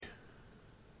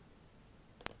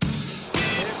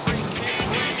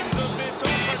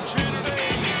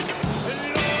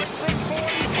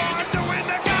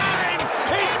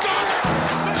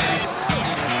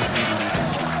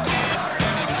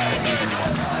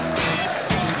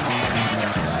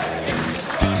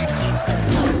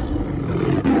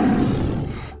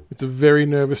It's a very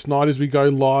nervous night as we go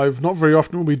live. Not very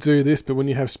often will we do this, but when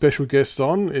you have special guests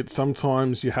on, it's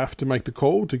sometimes you have to make the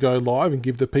call to go live and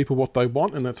give the people what they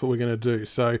want, and that's what we're going to do.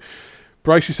 So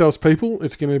brace yourselves, people.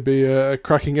 It's going to be a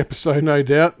cracking episode, no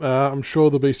doubt. I'm sure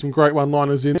there'll be some great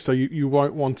one-liners in, so you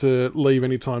won't want to leave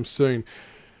anytime soon.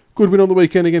 Good win on the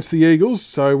weekend against the Eagles,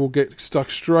 so we'll get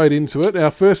stuck straight into it. Our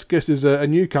first guest is a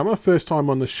newcomer, first time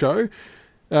on the show.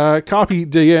 Carpy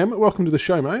DM, welcome to the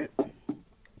show, mate.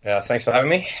 Thanks for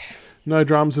having me. No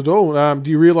dramas at all. Do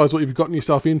you realise what you've gotten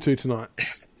yourself into tonight?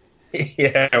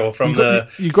 Yeah, well,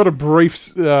 you got a brief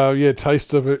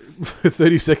taste of it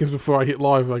 30 seconds before I hit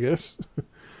live, I guess.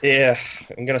 Yeah,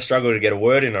 I'm going to struggle to get a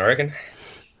word in, I reckon.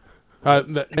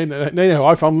 No,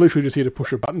 I'm literally just here to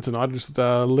push a button tonight. Just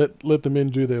let the men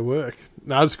do their work.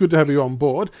 No, it's good to have you on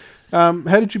board. How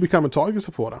did you become a Tiger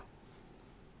supporter?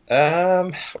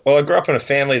 Well, I grew up in a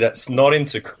family that's not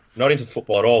into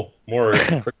football at all. More a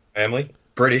cricket family.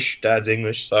 British, dad's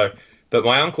English. But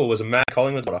my uncle was a mad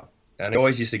Collingwood supporter, and he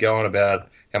always used to go on about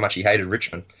how much he hated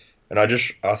Richmond. And I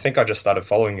think I just started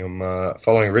following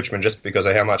Richmond just because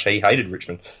of how much he hated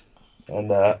Richmond.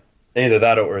 And either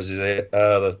that or was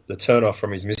the turn off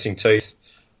from his missing teeth.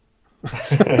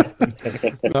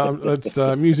 That's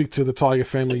music to the Tiger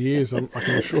family years, I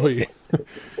can assure you.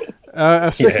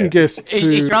 Our second guest.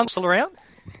 Is your uncle still around?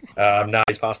 No,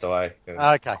 he's passed away.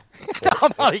 Okay.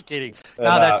 I'm only kidding.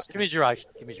 No, that's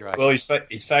commiserations. Well, his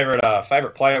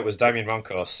favourite player was Damien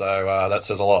Moncourse, so that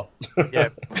says a lot. Yeah.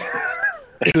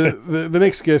 The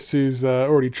next guest who's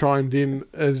already chimed in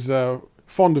is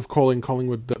fond of calling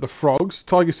Collingwood the Frogs,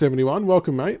 Tiger71.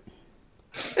 Welcome, mate.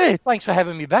 Yeah, thanks for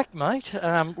having me back, mate.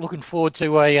 Looking forward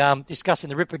to discussing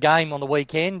the Ripper game on the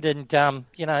weekend and,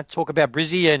 talk about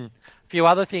Brizzy and a few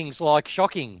other things like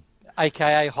shocking,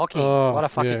 a.k.a. hockey. What a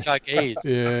fucking joke he is.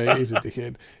 Yeah, he's a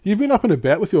dickhead. You've been up and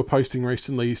about with your posting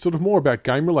recently, sort of more about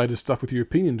game-related stuff with your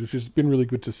opinions, which has been really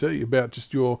good to see, about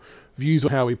just your views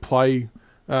on how we play,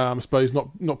 I suppose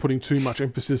not putting too much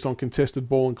emphasis on contested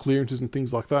ball and clearances and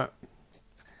things like that.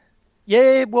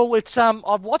 Yeah, well, it's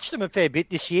I've watched them a fair bit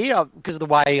this year because of the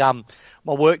way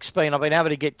my work's been. I've been able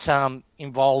to get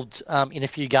involved in a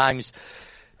few games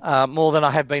more than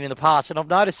I have been in the past, and I've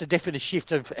noticed a definite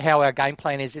shift of how our game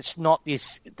plan is. It's not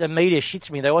this. The media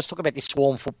shits me. They always talk about this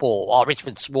swarm football.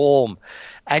 Richmond swarm,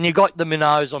 and you got the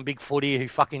minnows on BigFooty who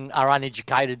fucking are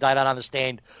uneducated. They don't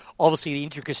understand obviously the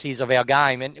intricacies of our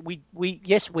game, and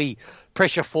we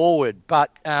pressure forward,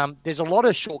 but there's a lot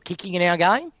of short kicking in our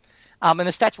game. And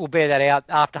the stats will bear that out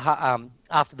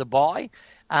after the bye.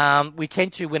 We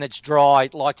tend to, when it's dry,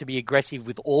 like to be aggressive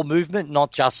with all movement,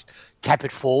 not just tap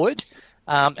it forward.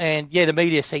 The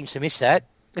media seems to miss that.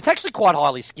 It's actually quite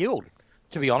highly skilled,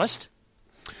 to be honest.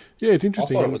 Yeah, it's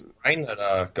interesting. I thought it was the rain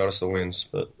that got us the wins,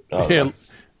 but yeah,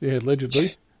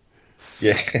 allegedly.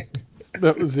 Yeah.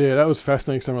 That was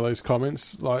fascinating. Some of those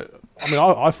comments, I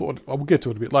thought I'll get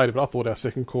to it a bit later, but I thought our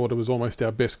second quarter was almost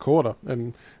our best quarter,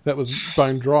 and that was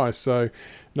bone dry. So,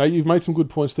 no, you've made some good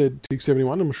points there,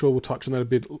 Tiger71. I'm sure we'll touch on that a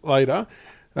bit later.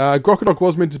 Grockadoc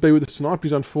was meant to be with us tonight, but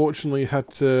he's unfortunately had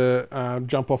to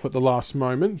jump off at the last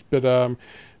moment. But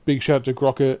big shout out to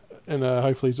Grocka, and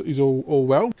hopefully he's all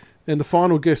well. And the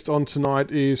final guest on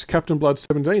tonight is Captain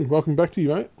Blood17. Welcome back to you,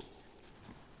 mate.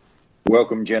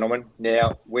 Welcome, gentlemen.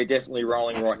 Now, we're definitely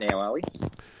rolling right now, are we?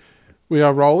 We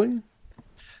are rolling.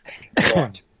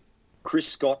 Right. Chris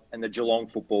Scott and the Geelong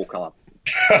Football Club.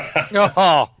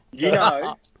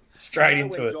 Straight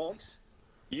into it.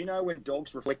 When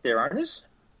dogs reflect their owners?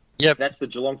 Yep. That's the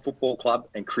Geelong Football Club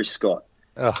and Chris Scott.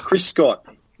 Ugh. Chris Scott,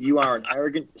 you are an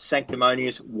arrogant,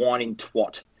 sanctimonious, whining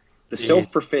twat. The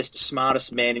self-professed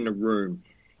smartest man in the room.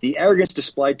 The arrogance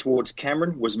displayed towards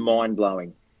Cameron was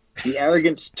mind-blowing. The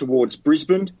arrogance towards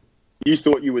Brisbane, you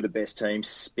thought you were the best team.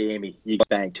 Spare me. You got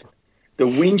banked. The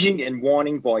whinging and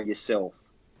whining by yourself,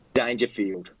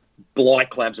 Dangerfield,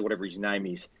 Blyclabs or whatever his name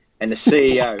is, and the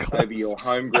CEO over your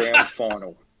home ground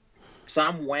final.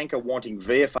 Some wanker wanting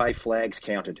VFA flags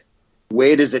counted.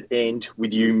 Where does it end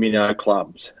with you minnow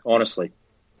clubs, honestly?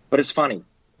 But it's funny,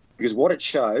 because what it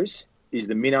shows is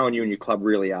the minnow and you and your club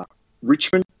really are.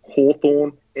 Richmond,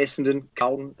 Hawthorn, Essendon,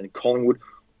 Carlton and Collingwood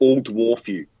all dwarf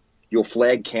you. Your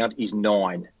flag count is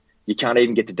 9. You can't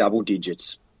even get to double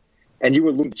digits. And you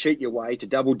will look to cheat your way to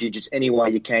double digits any way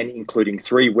you can, including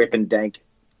 3 weapon dank,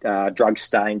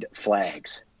 drug-stained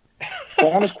flags.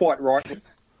 Finals quite right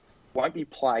won't be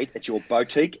played at your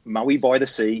boutique, Maui by the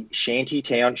Sea, shanty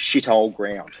town shithole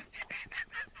ground.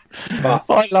 But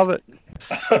I love it.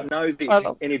 Know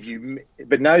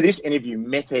this, any of you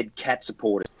meth head cat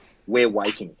supporters, we're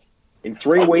waiting. In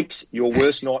 3 weeks, your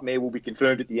worst nightmare will be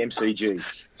confirmed at the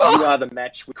MCG. You are the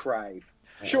match we crave.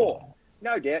 Sure,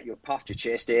 No doubt you'll puff your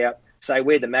chest out, say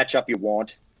we're the matchup you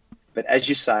want, but as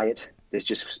you say it, there's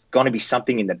just going to be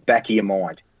something in the back of your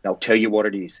mind. And I'll tell you what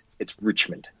it is. It's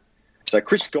Richmond. So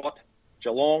Chris Scott,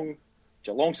 Geelong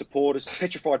supporters,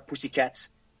 petrified pussycats,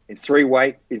 in 3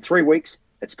 weeks,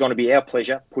 it's going to be our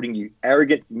pleasure putting you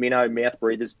arrogant minnow mouth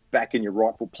breathers back in your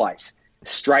rightful place.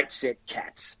 Straight set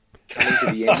cats coming to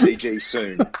the MCG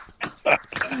soon.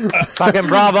 Fucking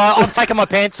bravo. I'm taking my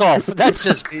pants off. That's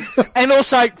just... And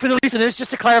also, for the listeners,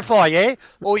 just to clarify, yeah?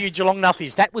 All you Geelong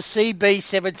nuffies, that was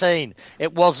CB17.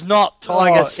 It was not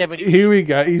Tiger 70. Here we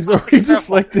go. He's already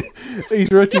deflected. He's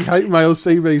directing hate mail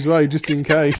CB's way, just in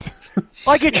case.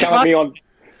 I get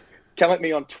Come at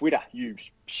me on Twitter, you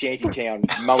shantytown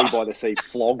Mully by the Sea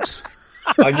flogs.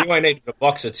 I knew I needed a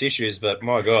box of tissues, but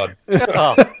my God.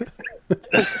 Oh.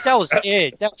 That was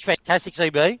fantastic,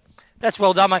 CB. That's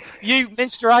well done, mate. You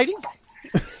menstruating?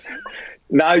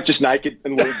 No, just naked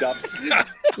and lubed up.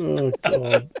 Oh,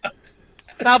 God.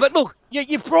 No, but look,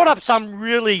 you've brought up some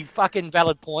really fucking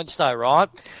valid points, though, right?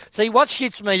 See, what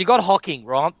shits me, you got Hocking,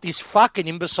 right? This fucking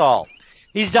imbecile.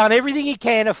 He's done everything he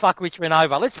can to fuck Richmond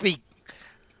over.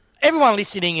 Everyone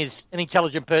listening is an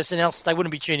intelligent person, else they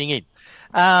wouldn't be tuning in.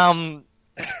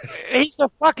 He's a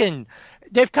fucking...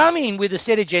 They've come in with a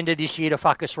set agenda this year to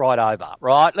fuck us right over,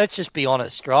 right? Let's just be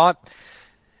honest, right?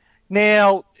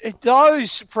 Now,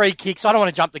 those free kicks, I don't want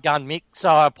to jump the gun, Mick, so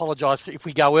I apologise if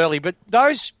we go early, but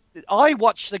those... I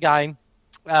watched the game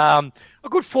a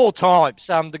good 4 times,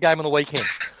 the game on the weekend.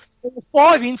 There were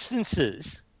 5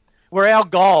 instances where our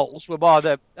goals were by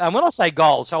the... when I say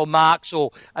goals, they were marks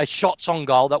or shots on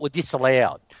goal that were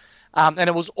disallowed. And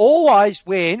it was always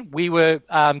when we were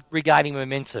regaining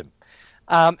momentum.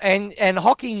 And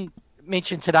Hocking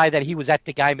mentioned today that he was at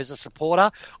the game as a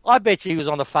supporter. I bet he was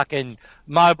on the fucking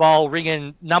mobile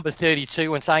ringing number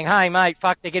 32 and saying, hey, mate,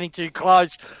 fuck, they're getting too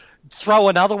close. Throw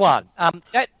another one.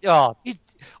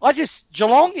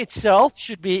 Geelong itself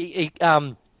should be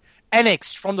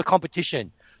annexed from the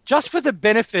competition. Just for the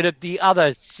benefit of the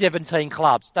other 17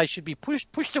 clubs. They should be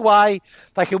pushed away.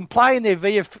 They can play in their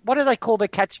what do they call their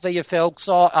Cats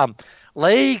VFL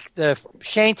league, the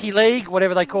Shanty League,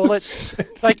 whatever they call it.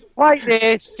 They can play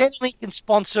there, Centrelink can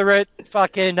sponsor it,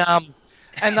 fucking,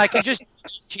 and they can just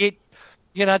shit,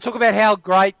 talk about how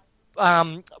great,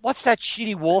 what's that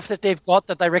shitty wharf that they've got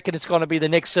that they reckon it's going to be the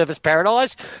next Surfers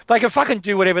Paradise? They can fucking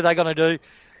do whatever they're going to do,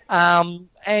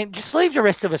 and just leave the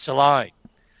rest of us alone.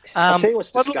 I'll tell you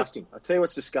what's disgusting.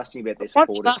 About their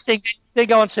supporters. They're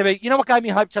going to you know what gave me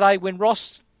hope today? When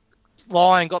Ross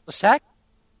Lyon got the sack,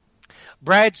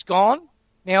 Brad's gone.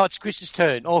 Now it's Chris's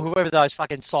turn, or whoever those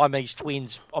fucking Siamese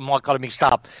twins, I might got them mixed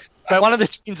up. But one of the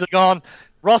twins are gone.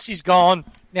 Ross is gone.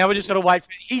 Now we're just going to wait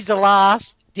for he's the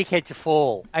last dickhead to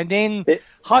fall. And then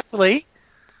hopefully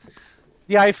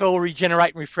the AFL will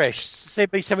regenerate and refresh.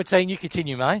 CB17, you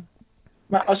continue, mate.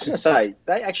 I was just going to say,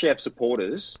 they actually have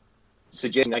supporters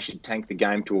suggesting they should tank the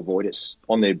game to avoid us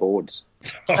on their boards.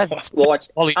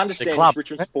 Understand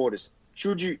Richmond supporters.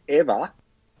 Should you ever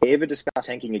discuss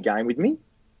tanking a game with me,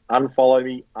 unfollow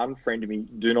me, unfriend me,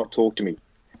 do not talk to me.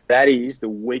 That is the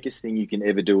weakest thing you can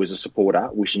ever do as a supporter,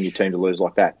 wishing your team to lose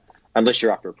like that. Unless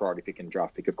you're after a priority pick and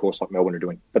draft pick, of course, like Melbourne are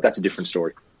doing. But that's a different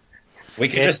story. We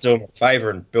could just do them a favour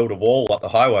and build a wall like the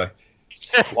highway.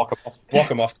 Block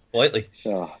them off completely.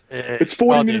 Oh. It's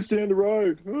 40 minutes down the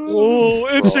road.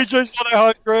 MCG's not our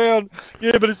home ground.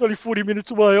 Yeah, but it's only 40 minutes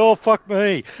away. Oh, fuck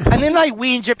me. And then they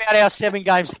whinge about our 7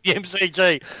 games at the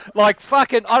MCG. Like,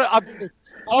 fucking... I don't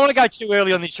want to go too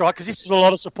early on this, right, because this is a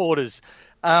lot of supporters.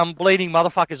 Bleeding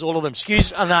motherfuckers, all of them. Excuse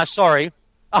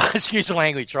the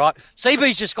language, right?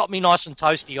 CB's just got me nice and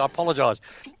toasty. I apologise.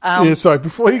 Sorry,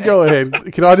 before you go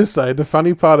ahead, can I just say, the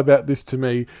funny part about this to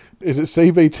me is that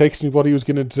CB texted me what he was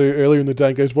going to do earlier in the day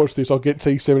and goes, watch this, I'll get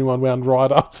T71 wound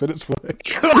right up, and it's worked.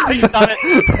 He's done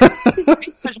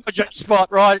it. That's my G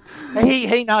spot, right?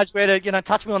 He knows where to,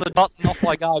 touch me on the dot and off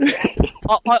I go.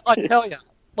 I tell you.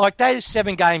 Like, those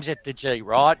 7 games at the G,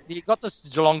 right? You've got the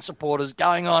Geelong supporters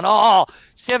going on,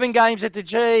 7 games at the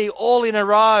G, all in a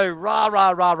row, rah,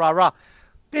 rah, rah, rah, rah.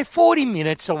 They're 40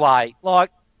 minutes away,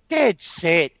 like, dead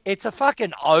set. It's a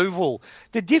fucking oval.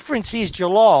 The difference is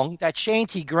Geelong, that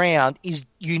shanty ground, is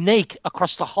unique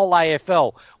across the whole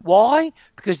AFL. Why?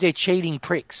 Because they're cheating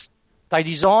pricks. They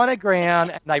design a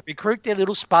ground and they recruit their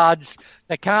little spuds.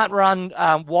 They can't run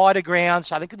wider grounds,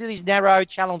 so they can do these narrow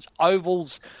challenge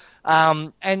ovals.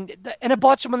 And it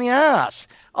bites them on the ass.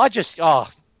 I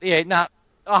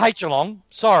hate Geelong.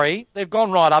 Sorry, they've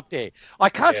gone right up there. I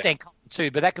can't stand Carlton too,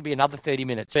 but that could be another 30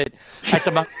 minutes. At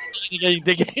the moment,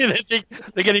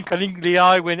 they're getting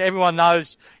Coniglio when everyone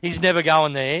knows he's never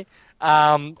going there.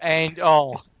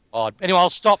 God. Anyway, I'll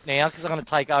stop now because I'm going to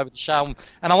take over the show,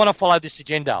 and I want to follow this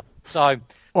agenda. So,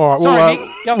 all right, sorry,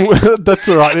 Nick, go ahead. That's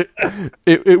all right.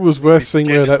 It was worth seeing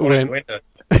where that went.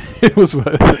 It was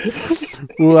worth it.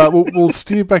 We'll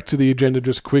steer back to the agenda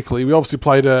just quickly. We obviously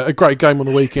played a great game on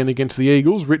the weekend against the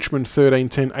Eagles. Richmond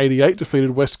 13-10-88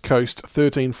 defeated West Coast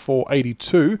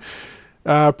 13-4-82.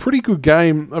 Pretty good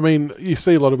game. I mean, you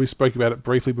see a lot of, we spoke about it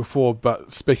briefly before,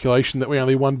 but speculation that we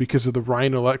only won because of the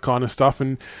rain, all that kind of stuff.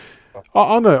 And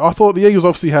I know, I thought the Eagles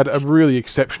obviously had a really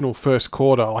exceptional first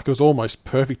quarter. Like, it was almost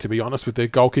perfect, to be honest, with their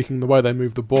goal kicking, the way they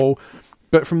moved the ball.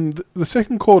 But from the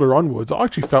second quarter onwards, I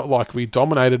actually felt like we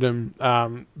dominated them,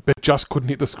 but just couldn't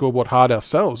hit the scoreboard hard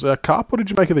ourselves. Carp, what did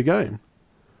you make of the game?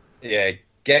 Yeah,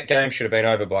 game should have been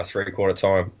over by three-quarter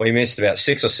time. We missed about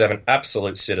 6 or 7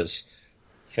 absolute sitters.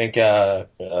 I think,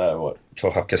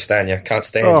 Castagna. Can't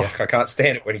stand you. I can't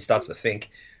stand it when he starts to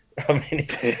think. I mean,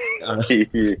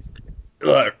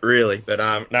 really. But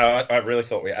no, I really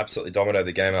thought we absolutely dominated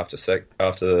the game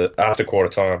after quarter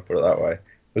time, put it that way.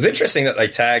 It was interesting that they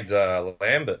tagged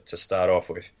Lambert to start off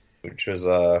with, which was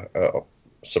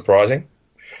surprising.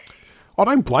 I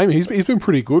don't blame him. He's been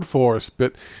pretty good for us.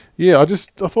 But, yeah, I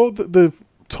thought that the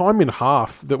time in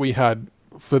half that we had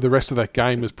for the rest of that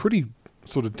game was pretty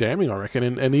sort of damning, I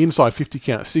reckon. And the inside 50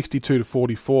 count,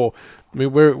 62-44. I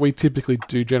mean, we typically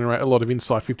do generate a lot of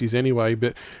inside 50s anyway.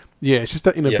 But, yeah, it's just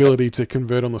that inability to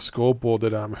convert on the scoreboard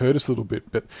that hurt us a little bit.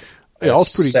 But, yeah, I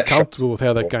was pretty comfortable with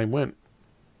how that game went.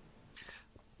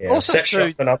 Yeah, also set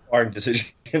shots and umpiring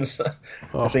decisions.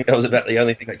 I think that was about the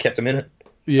only thing that kept them in it.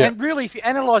 Yeah. And really, if you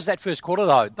analyse that first quarter,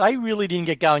 though, they really didn't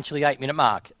get going until the 8-minute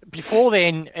mark. Before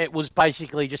then, it was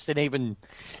basically just an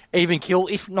even kill.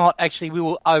 If not, actually, we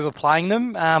were overplaying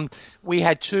them. We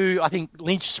had 2, I think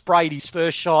Lynch sprayed his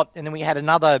first shot, and then we had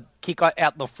another kick out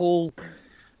in the full.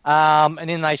 And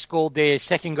then they scored their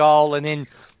second goal, and then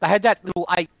they had that little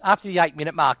after the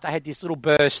 8-minute mark, they had this little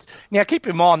burst. Now, keep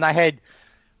in mind, they had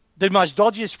the most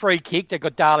dodgiest free kick that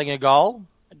got Darling a goal.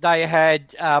 They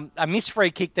had a missed free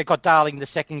kick that got Darling the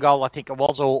second goal, I think it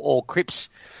was, or Cripps.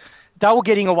 They were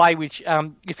getting away with,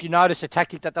 if you notice, a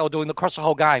tactic that they were doing across the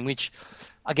whole game, which,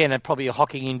 again, probably a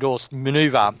hockey-endorsed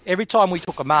manoeuvre. Every time we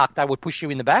took a mark, they would push you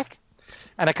in the back.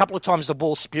 And a couple of times the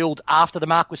ball spilled after the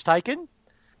mark was taken.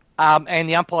 And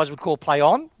the umpires would call play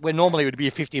on, where normally it would be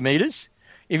a 50 metres.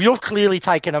 If you've clearly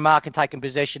taken a mark and taken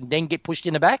possession, then get pushed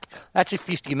in the back, that's a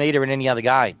 50-metre in any other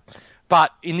game.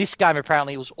 But in this game,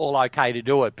 apparently, it was all okay to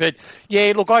do it. But,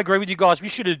 yeah, look, I agree with you guys. It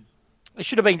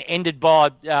should have been ended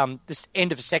by this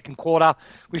end of the second quarter.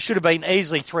 We should have been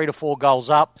easily 3 to 4 goals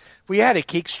up. If we had a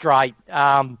kick straight,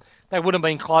 they would have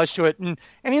been close to it. And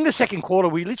in the second quarter,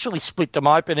 we literally split them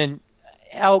open, and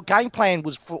our game plan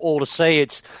was for all to see.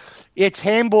 It's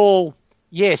handball.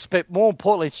 Yes, but more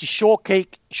importantly, it's a short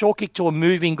kick to a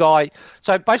moving guy.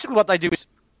 So basically what they do is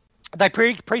they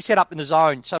pre-set up in the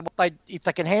zone. So if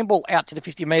they can handball out to the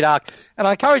 50-metre arc, and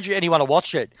I encourage anyone to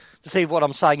watch it to see if what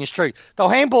I'm saying is true. They'll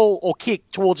handball or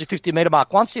kick towards the 50-metre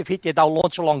mark. Once they've hit there, they'll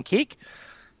launch a long kick,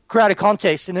 create a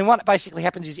contest, and then what basically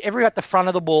happens is everyone at the front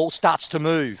of the ball starts to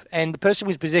move, and the person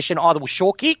with possession either will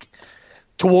short kick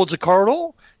towards a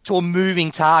corridor to a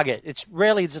moving target. It's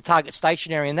rarely is a target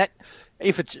stationary, and that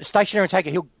if it's a stationary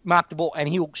taker, he'll mark the ball and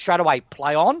he'll straight away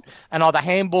play on and either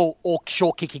handball or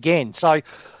short kick again. So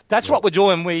that's what we're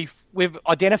doing. We've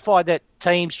identified that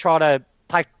teams try to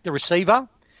take the receiver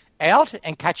out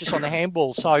and catch us on the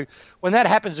handball. So when that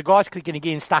happens, the guys kicking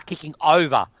again start kicking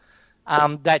over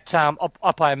that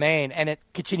upper man, and it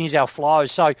continues our flow.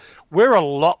 So we're a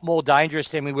lot more dangerous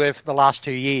than we were for the last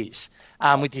 2 years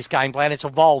with this game plan. It's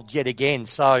evolved yet again.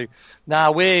 So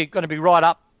no, we're going to be right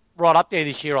up there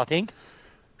this year, I think.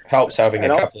 Helps having a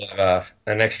couple of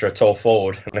an extra tall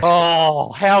forward.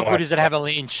 Oh, how good is it to have a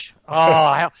Lynch?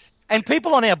 Oh, and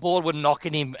people on our board were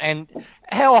knocking him. And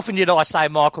how often did I say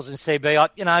Michaels and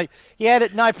CB? He had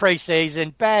it no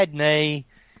pre-season, bad knee.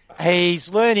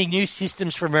 He's learning new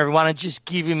systems from everyone, and just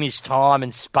give him his time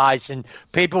and space. And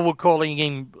people were calling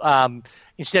him,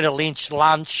 instead of Lynch,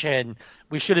 lunch. And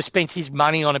we should have spent his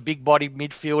money on a big-body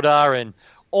midfielder and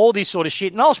all this sort of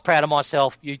shit. And I was proud of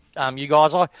myself, you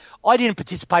guys. I didn't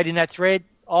participate in that thread.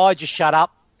 I just shut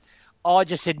up. I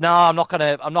just said, no, I'm not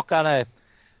gonna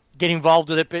get involved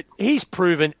with it. But he's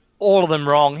proven all of them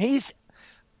wrong. Do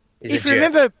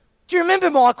you remember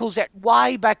Michael's that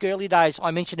way back early days?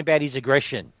 I mentioned about his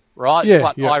aggression, right?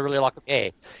 Yeah, I really like it.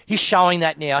 Yeah, he's showing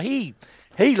that now. He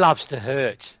loves to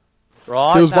hurt.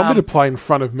 Right. There was one bit of play in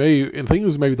front of me, and I think it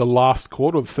was maybe the last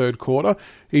quarter or the third quarter.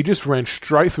 He just ran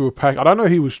straight through a pack. I don't know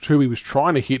who he was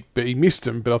trying to hit, but he missed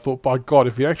him. But I thought, by God,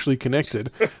 if he actually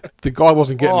connected, the guy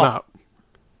wasn't getting up.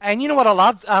 And you know what I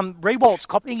love? Rewalt's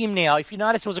copying him now. If you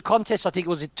notice, there was a contest, I think it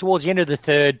was towards the end of the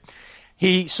third.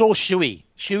 He saw Shuey.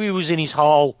 Shuey was in his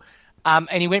hole, and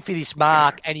he went for this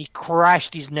mark, and he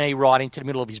crashed his knee right into the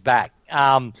middle of his back.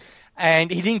 And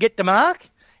he didn't get the mark.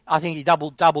 I think he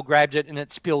double grabbed it, and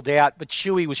it spilled out. But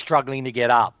Shuey was struggling to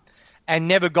get up and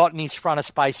never got in his front of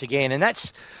space again. And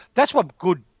that's what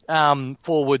good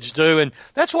forwards do. And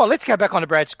that's why, let's go back on to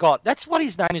Brad Scott. That's what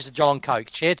his name is, the Geelong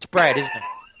coach. Yeah, it's Brad, isn't it?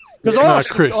 Because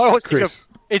Chris.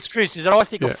 It's Chris, is it? I always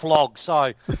think of flog,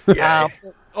 so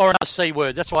or another C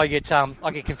word. That's why I get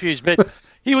confused. But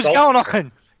he was going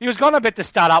on about the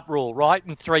start up rule, right,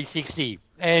 in 360,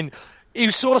 and he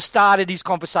sort of started his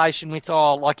conversation with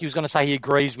like he was going to say he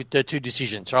agrees with the two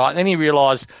decisions, right? And then he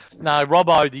realised, no,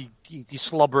 Robbo, the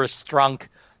slobberous drunk,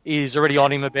 is already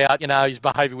on him about his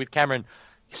behaviour with Cameron.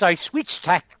 So he switched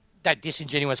tack, that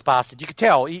disingenuous bastard. You could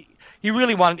tell he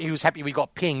really he was happy we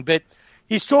got pinged, but.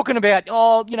 He's talking about,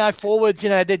 forwards,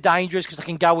 they're dangerous because they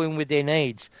can go in with their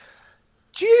needs.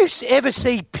 Do you ever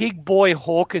see Pig Boy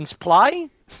Hawkins play?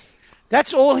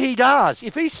 That's all he does.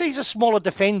 If he sees a smaller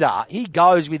defender, he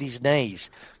goes with his knees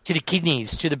to the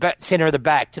kidneys, to the centre of the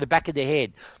back, to the back of the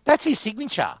head. That's his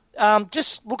signature.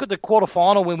 Just look at the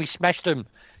quarterfinal when we smashed them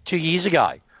 2 years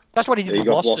ago. That's what he did. He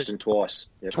got Boston twice.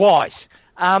 Yep. Twice.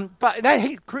 But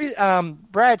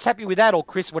Brad's happy with that, or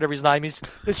Chris, whatever his name is.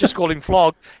 Let's just call him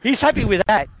Flog. He's happy with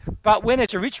that. But when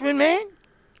it's a Richmond man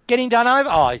getting done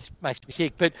over, it makes me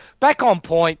sick. But back on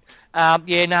point,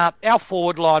 our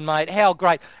forward line, mate, how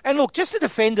great. And look, just to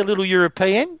defend a little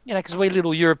European, because we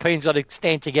little Europeans got to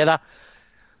stand together.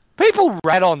 People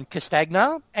rat on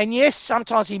Castagna, and yes,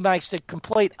 sometimes he makes the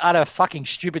complete, utter fucking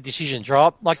stupid decisions,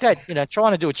 right? Like that,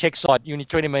 trying to do a check side, you're only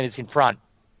 20 metres in front.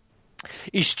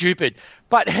 Is stupid.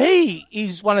 But he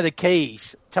is one of the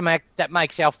keys that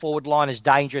makes our forward line as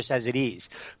dangerous as it is.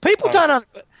 People don't...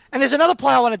 And there's another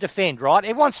player I want to defend, right?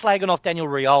 Everyone's slagging off Daniel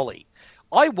Rioli.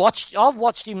 I've watched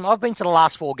him. I've been to the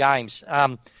last 4 games,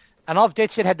 and I've dead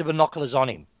set had the binoculars on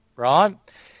him, right?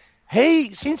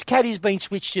 Since Caddy's been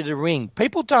switched to the ring,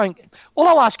 people don't... All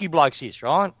I'll ask you blokes is,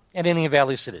 right, and any of our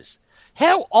listeners,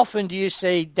 how often do you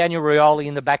see Daniel Rioli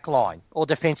in the back line or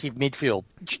defensive midfield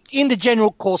in the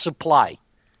general course of play?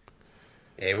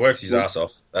 Yeah, he works his ass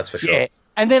off, that's for sure. Yeah.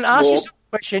 And then ask yourself a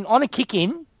question, on a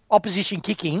kick-in, opposition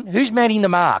kick-in, who's manning the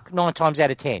mark 9 times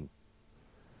out of 10?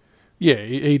 Yeah,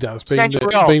 he does,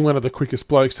 being one of the quickest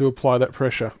blokes to apply that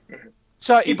pressure.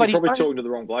 So, you're probably talking to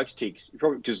the wrong blokes, Tiggs.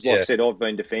 Because, like I said, I've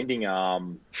been defending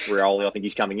Rioli. I think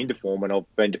he's coming into form, and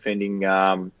I've been defending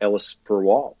Ellis for a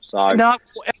while. So no,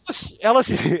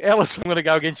 Ellis, I'm going to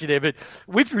go against you there. But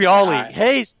with Rioli,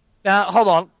 he's hold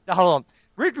on.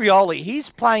 With Rioli, he's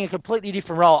playing a completely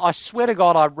different role. I swear to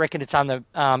God, I reckon it's under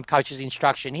coach's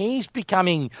instruction. He's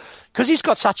becoming, because he's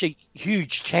got such a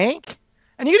huge tank,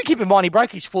 and you got to keep in mind he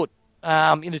broke his foot.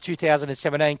 In the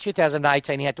 2017,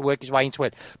 2018, he had to work his way into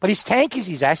it. But his tank is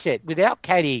his asset. Without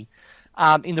Caddy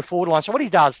in the forward line, so what he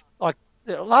does, like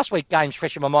last week game's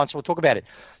fresh in my mind, so we'll talk about it.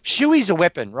 Shuey's a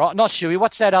weapon, right? Not Shuey.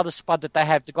 What's that other spud that they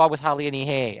have? The guy with hardly any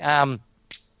hair.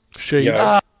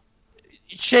 Sheed.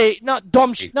 Sheed. Not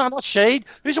Sheed.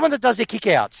 Who's the one that does their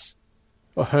kickouts?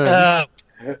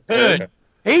 Hearn.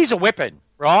 He's a weapon,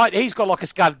 right? He's got like a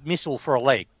Scud missile for a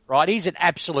leg. Right, he's an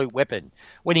absolute weapon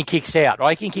when he kicks out.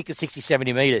 Right, he can kick at 60,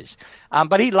 70 metres,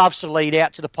 but he loves to lead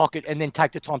out to the pocket and then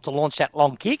take the time to launch that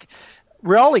long kick.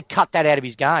 Rioli cut that out of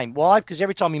his game. Why? Because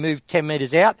every time he moved 10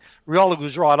 metres out, Rioli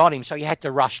was right on him, so he had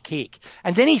to rush kick,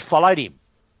 and then he followed him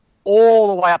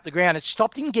all the way up the ground. It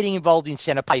stopped him getting involved in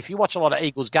centre play. If you watch a lot of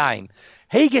Eagles game,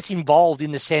 he gets involved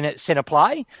in the centre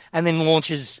play and then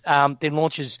launches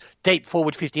deep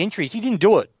forward 50 entries. He didn't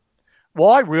do it.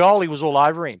 Why? Rioli was all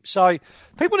over him. So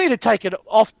people need to take it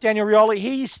off Daniel Rioli.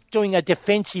 He's doing a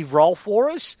defensive role for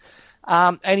us,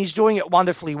 and he's doing it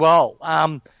wonderfully well.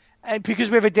 And because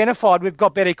we've identified we've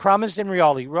got better crummers than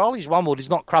Rioli. Rioli's one word is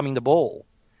not crumbing the ball.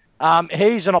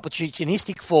 He's an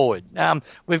opportunistic forward.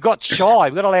 We've got Shy.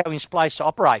 We've got to allow him space to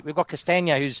operate. We've got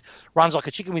Castagna, who runs like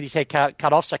a chicken with his head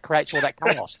cut off, so creates all that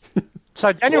chaos.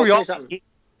 So Daniel Rioli...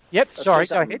 Yep, sorry,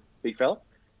 go ahead. Big fella.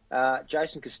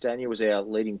 Jason Castagna was our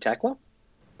leading tackler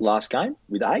last game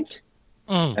with 8.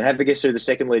 And have a guess who the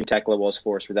second leading tackler was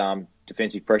for us with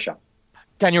defensive pressure?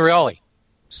 Daniel Rioli.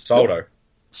 Soldo.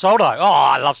 Oh,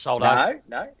 I love Soldo.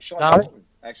 No. Sean Bolton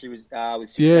actually was with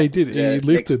 6. Yeah, he did. He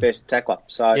lifted. Best tackler.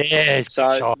 So yeah,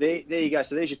 so there you go.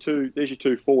 So there's your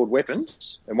two forward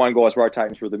weapons, and one guy's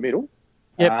rotating through the middle.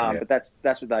 Yep. But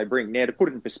that's what they bring. Now to put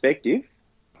it in perspective,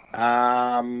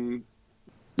 how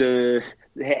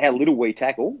little we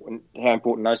tackle and how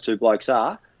important those two blokes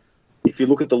are. If you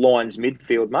look at the Lions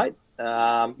midfield, mate,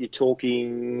 you're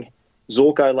talking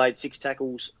Zorko laid 6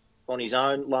 tackles on his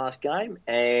own last game,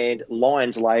 and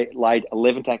Lyons laid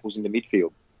 11 tackles in the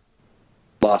midfield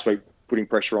last week, putting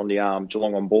pressure on the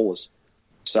Geelong on ballers.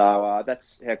 So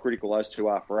that's how critical those two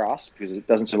are for us, because it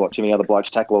doesn't seem like too many other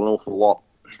blokes tackle an awful lot.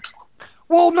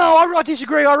 Well, no, I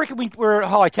disagree. I reckon we're a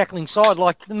high tackling side.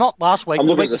 Like, not last week. I'm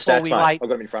looking at the before stats, mate. I've got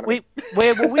them in front of me.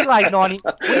 We laid 90.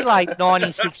 We laid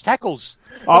 96 tackles.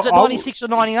 Was it 96 or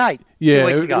 98? Yeah, 2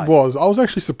 weeks ago? it was. I was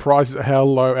actually surprised at how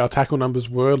low our tackle numbers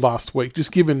were last week,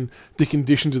 just given the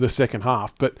conditions of the second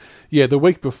half. But yeah, the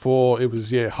week before it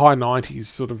was high 90s,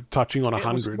 sort of touching on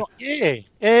 100.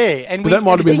 And but that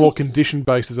might have been more condition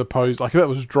based as opposed. Like if that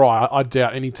was dry, I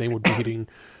doubt any team would be hitting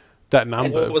that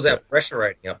number. And what was our pressure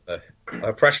rating up there?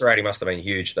 Our pressure rating must have been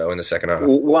huge though in the second half.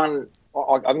 Well,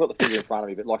 I haven't got the figure in front of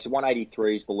me, but like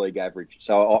 183 is the league average.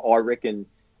 So I reckon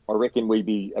we'd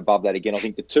be above that again. I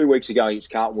think the 2 weeks ago against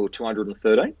Carlton we were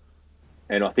 213,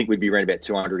 and I think we'd be around about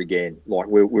 200 again. Like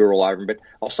we were all over him. But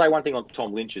I'll say one thing on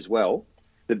Tom Lynch as well.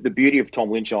 The beauty of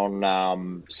Tom Lynch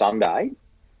on Sunday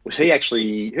was he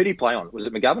actually, who did he play on? Was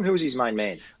it McGovern? Who was his main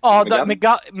man?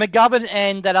 McGovern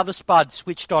and that other spud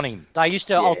switched on him. They used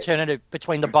to alternate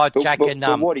between the both Jack and...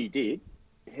 But what he did,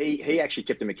 he actually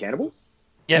kept him accountable.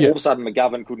 Yeah. All of a sudden,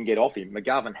 McGovern couldn't get off him.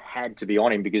 McGovern had to be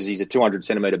on him because he's a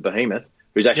 200-centimetre behemoth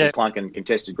who's actually clunking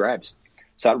contested grabs.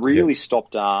 So it really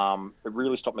stopped. It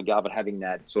really stopped McGovern having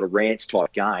that sort of Rance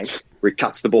type game where he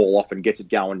cuts the ball off and gets it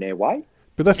going their way.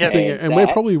 But that's the thing, and we're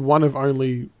probably one of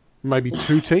only maybe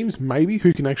 2 teams,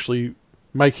 who can actually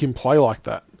make him play like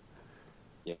that.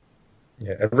 Yeah,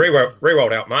 and Rewald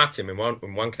outmarked him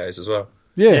in one case as well.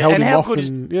 Yeah, held him off.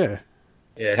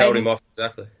 Held him off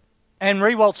exactly. And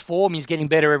Rewald's form is getting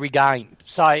better every game.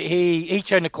 So he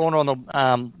turned the corner on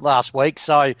the last week.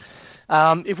 So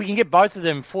if we can get both of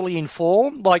them fully in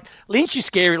form, like Lynch is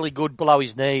scarily good below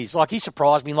his knees. Like he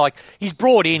surprised me. Like he's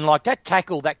brought in like that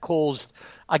tackle that caused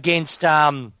against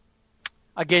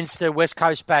the West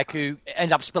Coast back who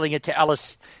ended up spilling it to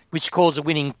Ellis, which caused a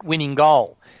winning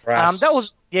goal.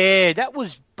 That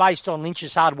was based on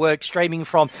Lynch's hard work, streaming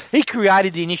from. He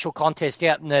created the initial contest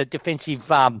out in the defensive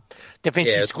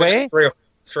square.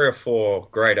 Three or four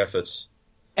great efforts.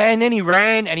 And then he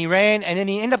ran, and then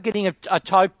he ended up getting a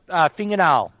toe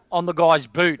fingernail on the guy's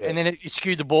boot, and then it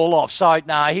skewed the ball off. So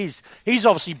he's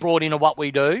obviously brought into what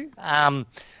we do.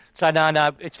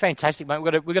 It's fantastic, mate.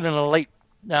 We've got an elite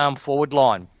forward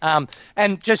line.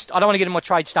 And just, I don't want to get into my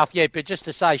trade stuff yet, but just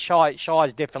to say, Shy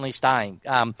is definitely staying.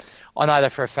 I know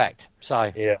that for a fact.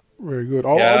 So yeah, very good.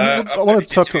 I want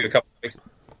to touch on a couple of weeks.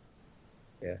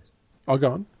 Yeah, I'll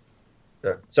go on.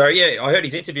 So I heard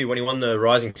his interview when he won the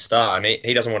Rising Star, and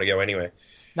he doesn't want to go anywhere.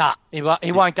 Nah, he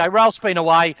won't go. Ralph's been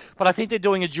away, but I think they're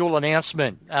doing a dual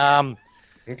announcement.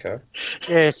 Okay.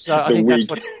 Yeah, so I think that's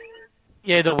what.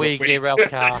 Yeah, the wig. Yeah, Ralph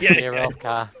Carr. Yeah, Ralph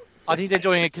Carr. I think they're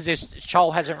doing it because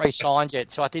Chol hasn't re-signed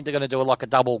yet, so I think they're going to do like a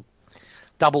double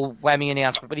whammy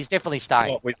announcement. But he's definitely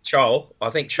staying. With Chol, I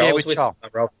think Chol's with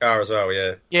Ralph Carr as well.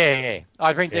 Yeah. Yeah.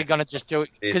 I think they're going to just do it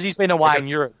because he's been away in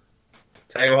Europe.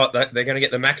 Tell you what, they're going to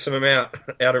get the maximum out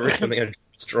of Richmond. They're going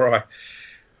to dry.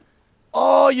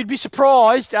 Oh, you'd be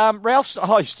surprised. Ralph's.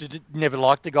 I used to never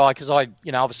like the guy because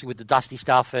obviously with the Dusty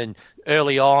stuff and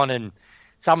early on, and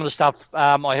some of the stuff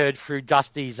I heard through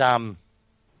Dusty's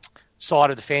side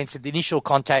of the fence, the initial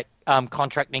contract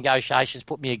negotiations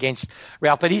put me against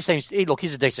Ralph. But he's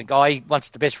a decent guy. He wants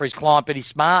the best for his client, but he's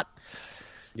smart.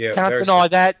 Yeah, can't deny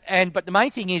that. But the main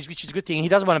thing is, which is a good thing, he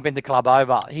doesn't want to bend the club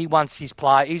over. He wants his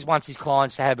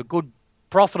clients to have a good,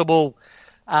 profitable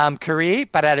career,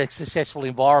 but at a successful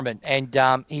environment.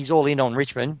 And he's all in on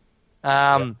Richmond.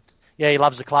 He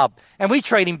loves the club, and we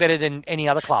treat him better than any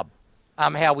other club.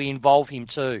 How we involve him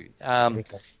too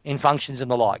in functions and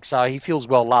the like. So he feels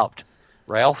well loved.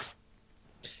 Ralph.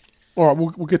 All right,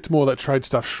 we'll get to more of that trade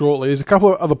stuff shortly. There's a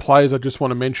couple of other players I just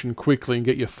want to mention quickly and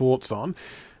get your thoughts on.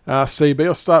 CB,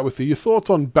 I'll start with you. Your thoughts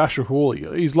on Basher Hawley,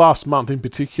 his last month in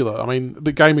particular. I mean,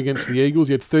 the game against the Eagles,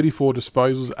 he had 34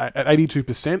 disposals at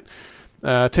 82%,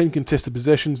 10 contested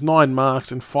possessions, 9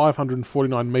 marks, and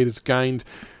 549 metres gained.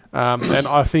 And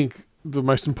I think the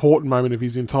most important moment of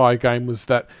his entire game was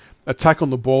that attack on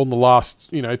the ball in the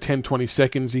last 10, 20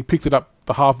 seconds. He picked it up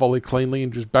the half volley cleanly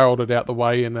and just barreled it out the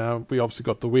way, and we obviously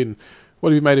got the win. What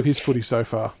have you made of his footy so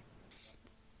far?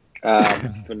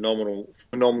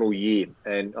 Phenomenal year.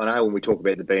 And I know when we talk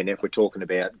about the BNF, we're talking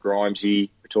about Grimesy,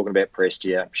 we're talking about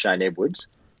Prestia, Shane Edwards,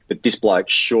 but this bloke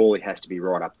surely has to be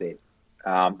right up there.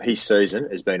 His season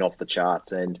has been off the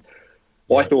charts, and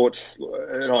I thought,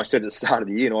 and I said at the start of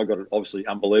the year, and I got it obviously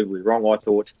unbelievably wrong, I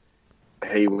thought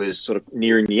he was sort of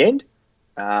nearing the end,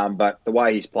 but the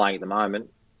way he's playing at the moment,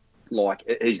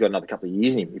 like he's got another couple of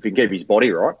years in him if he can keep his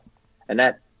body right. And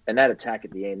that attack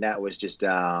at the end, that was just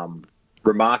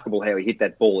remarkable how he hit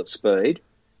that ball at speed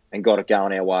and got it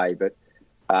going our way. But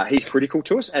he's critical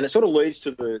to us, and it sort of leads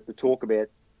to the talk about,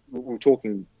 we were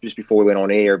talking just before we went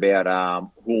on air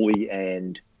about Hooley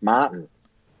and Martin.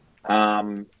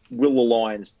 Will the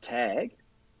Lions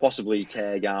possibly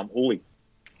tag Hooley?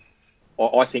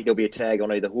 I think there'll be a tag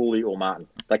on either Hooley or Martin.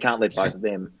 They can't let both of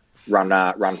them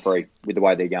run free with the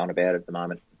way they're going about it at the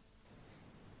moment.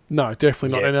 No,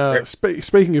 definitely not. And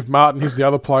speaking of Martin, here's the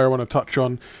other player I want to touch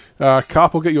on.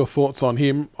 Carp, I'll get your thoughts on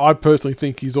him. I personally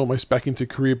think he's almost back into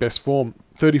career best form.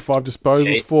 35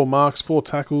 disposals, 4 marks, 4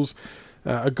 tackles,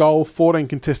 a goal, 14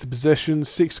 contested possessions,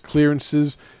 6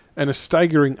 clearances, and a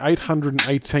staggering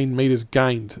 818 metres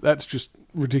gained. That's just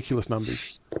ridiculous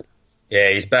numbers. Yeah,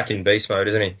 he's back in beast mode,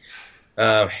 isn't he?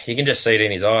 You can just see it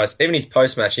in his eyes. Even his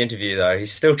post-match interview, though,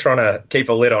 he's still trying to keep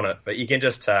a lid on it, but you can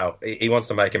just tell he wants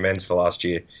to make amends for last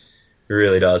year. He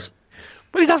really does.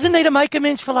 But he doesn't need to make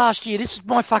amends for last year. This is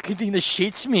my fucking thing that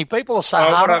shits me. People are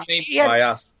saying, what I mean by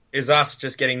us is us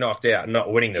just getting knocked out and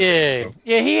not winning the game.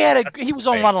 Yeah, he was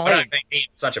on one leg. I don't mean he had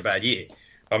such a bad year.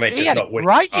 I mean, he just had not a winning.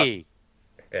 Great year.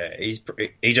 Yeah,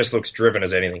 he just looks driven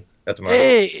as anything at the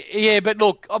moment. Yeah, but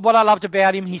look, what I loved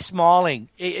about him, he's smiling.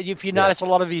 If you notice a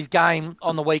lot of his game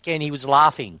on the weekend, he was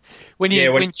laughing. When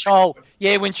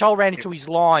Chol ran into his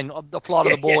line, the flight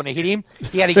of the ball, and it hit him,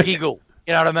 he had a giggle.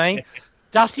 You know what I mean?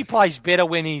 Dusty plays better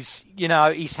when he's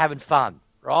having fun,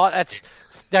 right? That's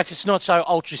it's not so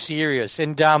ultra serious.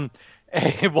 And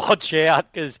watch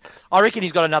out, because I reckon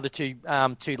he's got another two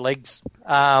legs,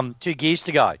 2 gears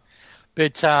to go.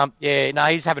 But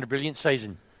he's having a brilliant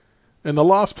season. And the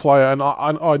last player,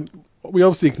 and we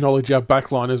obviously acknowledge our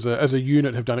backline as a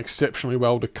unit have done exceptionally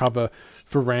well to cover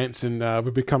for Rance, and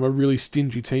we've become a really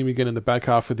stingy team again in the back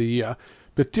half of the year.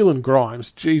 But Dylan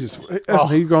Grimes, Jesus,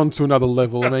 hasn't he gone to another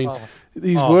level? I mean,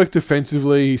 he's worked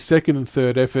defensively, his second and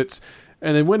third efforts,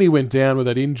 and then when he went down with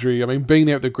that injury, I mean, being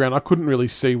there at the ground, I couldn't really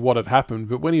see what had happened,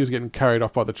 but when he was getting carried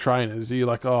off by the trainers, you're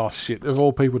like, oh shit, of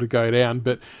all people to go down.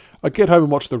 But I get home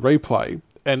and watch the replay,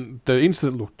 and the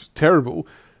incident looked terrible,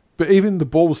 but even the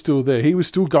ball was still there. He was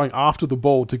still going after the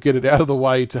ball to get it out of the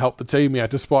way to help the team out,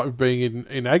 despite being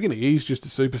in agony. He's just a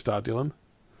superstar, Dylan.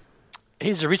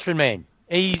 He's a Richmond man.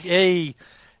 He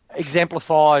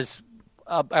exemplifies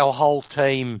our whole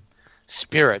team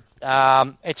spirit.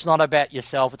 It's not about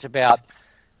yourself. It's about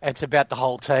the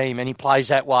whole team, and he plays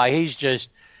that way.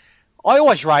 I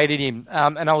always rated him,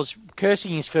 and I was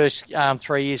cursing his first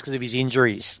 3 years because of his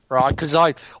injuries, right? Because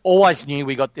I always knew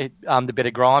we got the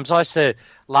better Grimes. I used to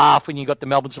laugh when you got the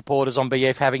Melbourne supporters on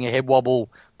BF having a head wobble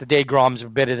that their Grimes were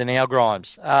better than our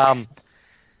Grimes.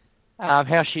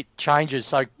 How shit changes.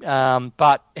 So,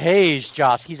 but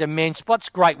he's immense. What's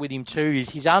great with him too is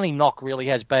his only knock really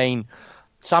has been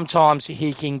sometimes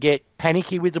he can get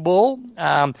panicky with the ball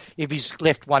if he's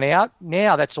left one out.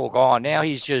 Now that's all gone. Now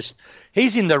he's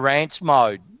in the Rance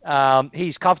mode.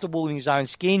 He's comfortable in his own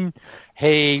skin.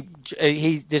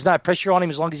 There's no pressure on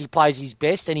him as long as he plays his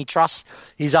best, and he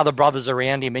trusts his other brothers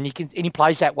around him, and he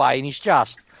plays that way. And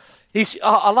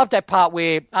I love that part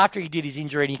where after he did his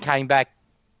injury and he came back.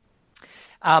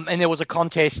 And there was a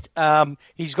contest.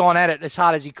 He's gone at it as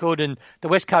hard as he could, and the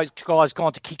West Coast guy's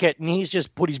gone to kick it, and he's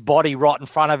just put his body right in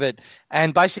front of it.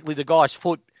 And basically the guy's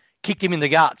foot kicked him in the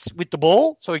guts with the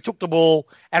ball, so he took the ball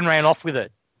and ran off with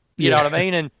it. You know what I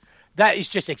mean? And that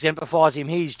just exemplifies him.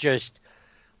 I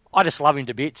just love him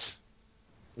to bits.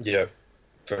 Yeah,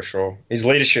 for sure. His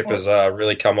leadership has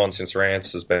really come on since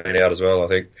Rance has been out as well, I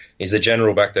think. He's the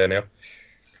general back there now.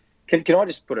 Can I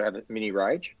just have a mini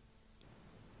rage?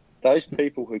 Those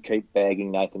people who keep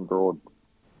bagging Nathan Broad.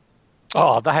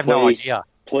 Oh, they have no idea.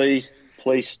 Please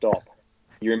stop.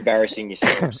 You're embarrassing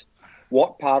yourselves.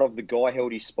 What part of the guy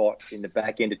held his spot in the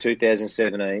back end of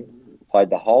 2017, played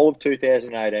the whole of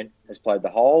 2018, has played the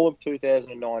whole of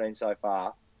 2019 so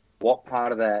far? What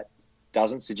part of that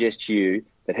doesn't suggest to you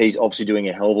that he's obviously doing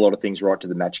a hell of a lot of things right to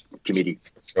the match committee?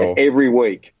 Sure. And every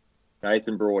week,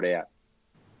 Nathan Broad out.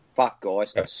 Fuck,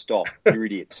 guys. Stop. You're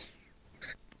idiots.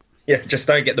 Yeah, just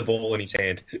don't get the ball in his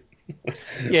hand.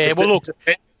 Yeah, well, look.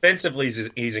 Defensively,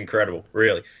 he's incredible,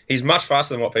 really. He's much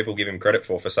faster than what people give him credit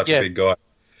for such a big guy.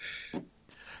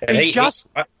 And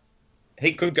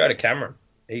he could go to Cameron.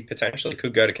 He potentially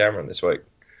could go to Cameron this week.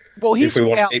 Well, if we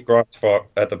want to keep Grimes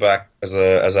at the back as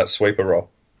that sweeper role.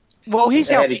 Well,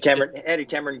 how did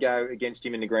Cameron go against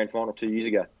him in the grand final 2 years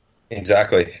ago?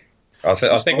 Exactly. I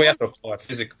think we have to apply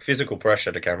physical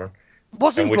pressure to Cameron.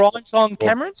 Wasn't Grimes on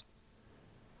Cameron?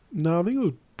 No, I think it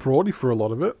was Brody for a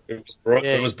lot of it.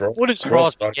 It was Broad. Wouldn't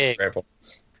surprise me.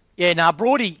 Yeah, no,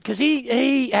 Broady, because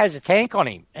he has a tank on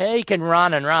him. He can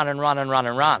run and run and run and run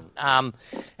and run.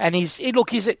 And he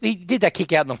did that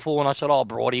kick out in the floor, and I said, "Oh,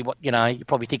 Broady, what? You know, you're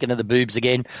probably thinking of the boobs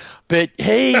again." But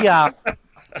he's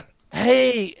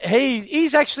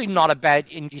actually not a bad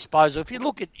in disposal. If you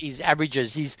look at his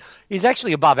averages, he's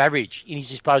actually above average in his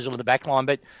disposal of the back line,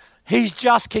 but he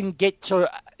just can get to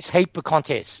a heap of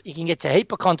contests. He can get to a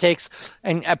heap of contests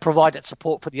and provide that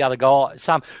support for the other guys.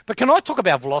 But can I talk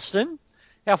about Vlosten?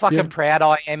 How fucking proud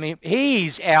I am.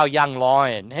 He's our young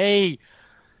lion. He's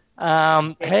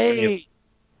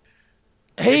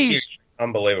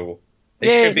unbelievable. He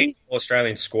should be in the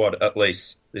Australian squad at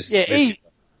least.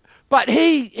 But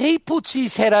he puts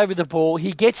his head over the ball.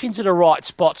 He gets into the right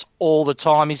spots all the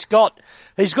time. He's got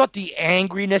the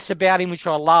angriness about him, which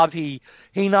I love. He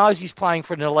knows he's playing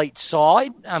for an elite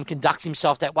side, conducts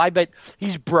himself that way, but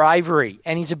his bravery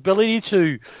and his ability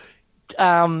to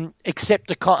accept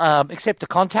the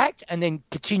contact and then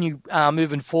continue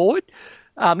moving forward.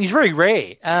 He's very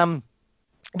rare. I'm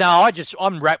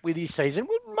wrapped with his season.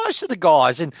 Most of the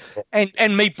guys and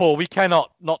Meatball, we cannot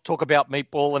not talk about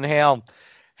Meatball and how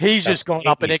he's just gone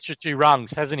up an extra 2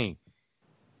 rungs, hasn't he?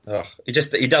 Oh, he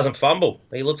doesn't fumble.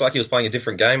 He looks like he was playing a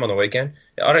different game on the weekend.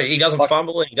 He doesn't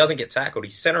fumble and he doesn't get tackled.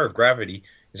 His centre of gravity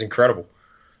is incredible.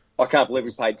 I can't believe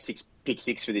we paid pick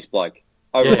 6 for this bloke.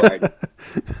 Overrated.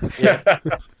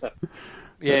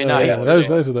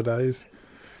 Those are the days.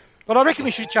 But I reckon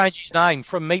we should change his name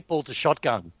from Meatball to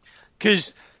Shotgun,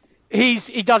 because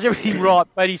he does everything right,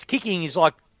 but his kicking is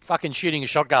like fucking shooting a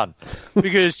shotgun,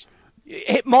 because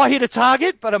it might hit a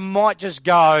target, but it might just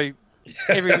go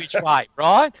every which way,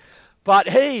 right? But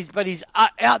he's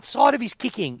outside of his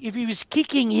kicking. If he was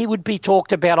kicking, he would be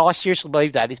talked about. I seriously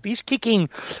believe that. If his kicking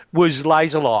was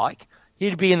laser-like,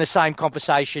 he'd be in the same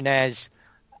conversation as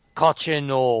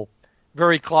Cochin or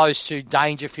very close to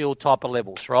Dangerfield type of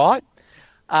levels, right?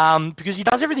 Because he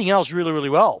does everything else really, really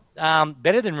well,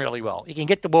 better than really well. He can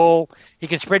get the ball. He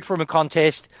can spread from a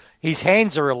contest. His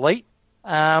hands are elite,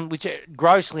 which are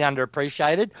grossly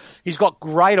underappreciated. He's got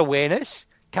great awareness,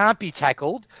 can't be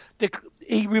tackled.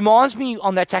 He reminds me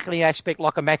on that tackling aspect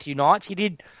like a Matthew Knights. He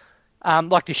did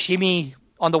like the shimmy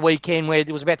on the weekend where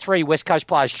there was about 3 West Coast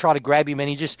players try to grab him and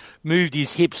he just moved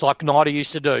his hips like Knighter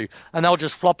used to do. And they'll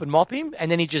just flop and mop him and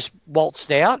then he just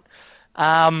waltzed out.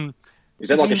 Is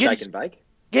that like a shake and bake?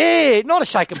 Yeah, not a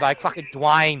shake and bake. Fucking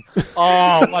Dwayne.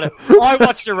 I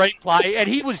watched the replay and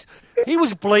he was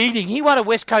bleeding. He wanted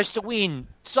West Coast to win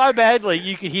so badly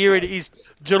you could hear it. His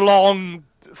Geelong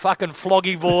fucking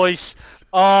floggy voice.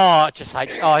 Oh, I just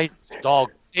hate. Oh, he's a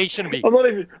dog. He shouldn't be.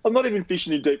 I'm not even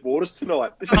fishing in deep waters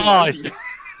tonight. He's just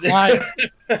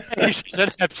an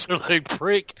absolute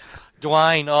prick.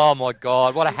 Dwayne. Oh my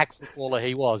God, what a hack footballer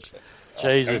he was.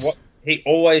 Jesus. He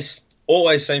always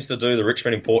seems to do the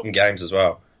Richmond important games as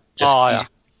well.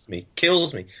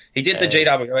 Kills me. He did the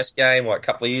GWS game like a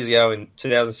couple of years ago in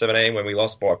 2017 when we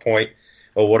lost by a point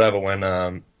or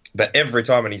whatever. But every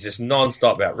time, and he's just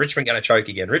non-stop about Richmond going to choke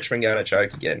again. Richmond going to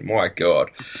choke again. My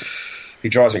God, he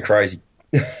drives me crazy.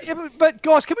 Yeah, but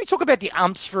guys, can we talk about the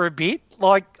umps for a bit?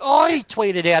 Like, I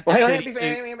tweeted out...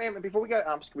 Before we go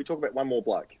umps, can we talk about one more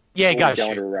bloke? Yeah, go shoot.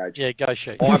 Into a rage? Yeah, go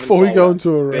shoot. Before we go into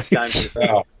a rage. Best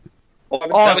game for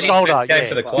the Soldo, game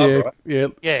for the club,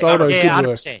 right? Soldo, good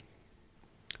 100%. work.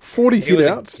 40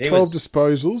 hit-outs, 12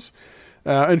 disposals,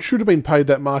 and should have been paid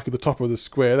that mark at the top of the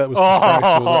square. That was that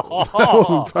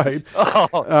wasn't paid.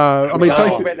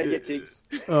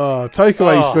 Take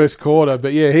away his first quarter,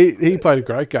 but yeah, he played a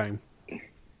great game.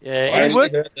 Yeah,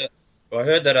 I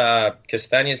heard that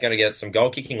Castagna's going to get some goal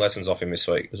kicking lessons off him this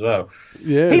week as well.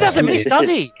 Yeah, he doesn't miss, does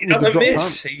he? He doesn't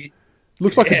miss.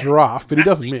 Looks like a giraffe, but he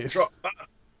doesn't miss.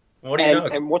 What do you know?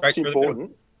 And what's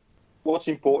important? What's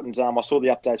important? I saw the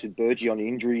updates with Burgee on the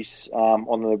injuries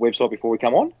on the website before we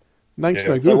come on. Nank's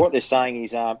no good. So what they're saying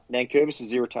is Nankervis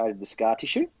has irritated the scar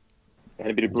tissue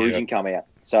and a bit of bruising come out.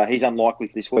 So he's unlikely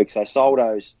for this week. So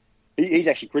Soldo's he's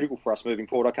actually critical for us moving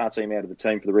forward. I can't see him out of the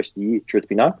team for the rest of the year, truth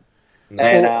be known. No.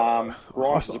 And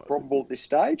Grimes is probable at this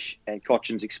stage, and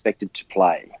Cochin's expected to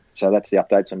play. So that's the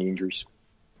updates on the injuries.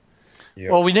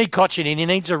 Yep. Well, we need Cochin in. He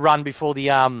needs a run before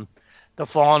the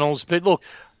finals. But look,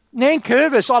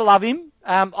 Nankervis, I love him.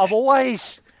 I've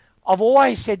always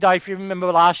said, though, if you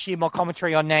remember last year, my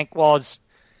commentary on Nank was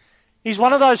he's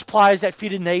one of those players that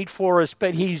fit a need for us,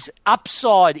 but his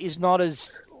upside is not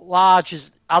as large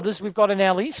as others we've got on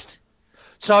our list.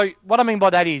 So what I mean by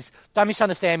that is, don't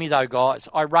misunderstand me though, guys.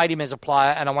 I rate him as a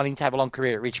player and I want him to have a long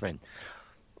career at Richmond.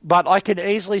 But I can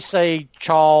easily see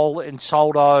Chol and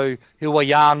Soldo, who are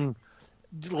young,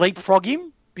 leapfrog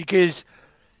him because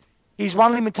his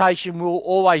one limitation will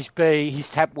always be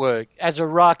his tap work. As a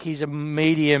ruck, he's a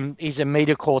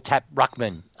metre core tap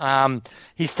ruckman.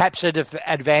 His taps are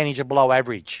advantage are below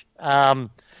average. And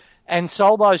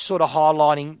Soldo's sort of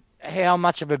highlighting how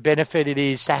much of a benefit it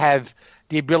is to have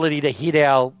the ability to hit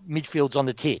our midfields on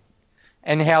the tit,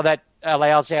 and how that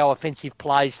allows our offensive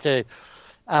plays to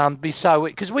be so.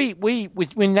 Because when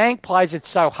Nank plays, it's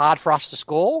so hard for us to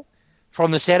score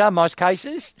from the setter most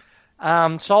cases.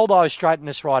 Soldo straightened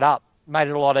us right up, made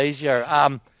it a lot easier.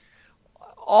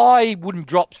 I wouldn't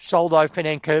drop Soldo for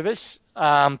Nankervis,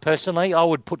 personally. I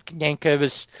would put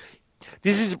Nankervis.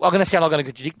 I'm going to sound like I'm going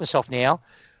to contradict myself now.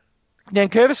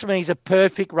 Nankervis for me is a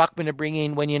perfect ruckman to bring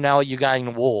in when you know you're going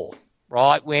to war,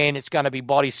 right? When it's going to be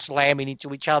bodies slamming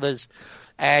into each other's,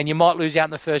 and you might lose out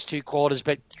in the first 2 quarters,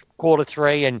 but quarter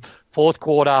 3 and fourth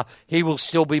quarter, he will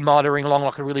still be motoring along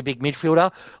like a really big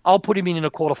midfielder. I'll put him in a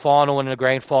quarter final and in a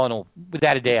grand final,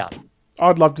 without a doubt.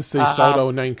 I'd love to see Soldo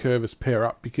and Nankervis pair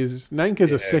up, because Nank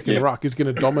as a second ruck is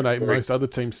going to dominate most other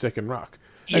teams' second ruck.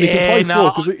 And he can play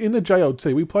forward, because in the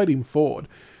JLT, we played him forward,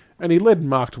 and he led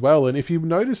marked well. And if you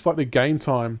notice, like, the game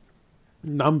time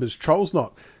numbers, Troll's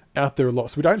not out there a lot,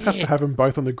 so we don't have to have them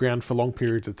both on the ground for long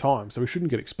periods of time, so we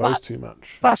shouldn't get exposed too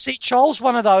much. But see, Troll's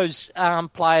one of those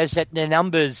players that their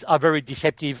numbers are very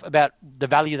deceptive about the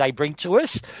value they bring to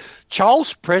us.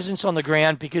 Troll's presence on the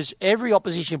ground, because every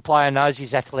opposition player knows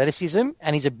his athleticism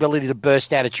and his ability to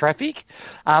burst out of traffic.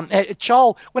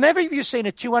 Troll, whenever you've seen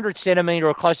a 200 centimetre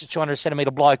or close to 200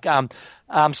 centimetre bloke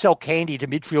sell candy to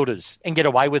midfielders and get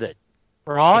away with it,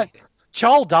 right?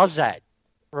 Troll does that,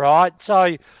 right?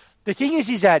 So the thing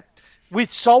is that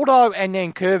with Soldo and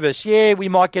Nankervis, we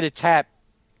might get a tap,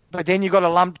 but then you've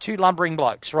got two lumbering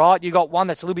blokes, right? You've got one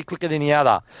that's a little bit quicker than the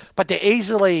other, but they're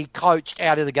easily coached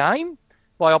out of the game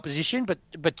by opposition. But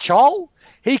Chol,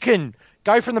 he can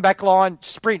go from the back line,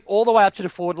 sprint all the way up to the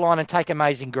forward line and take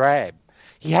amazing grab.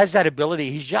 He has that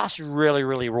ability. He's just really,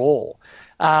 really raw.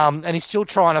 And he's still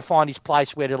trying to find his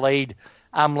place where to lead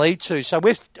to. So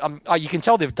with you can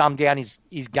tell they've dumbed down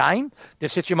his game.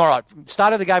 They've said to him, all right,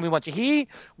 start of the game we want you here,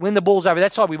 when the ball's over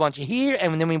that side we want you here,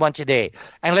 and then we want you there.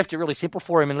 And left it really simple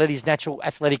for him and let his natural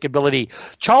athletic ability.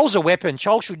 Chol's a weapon.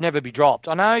 Chol should never be dropped.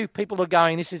 I know people are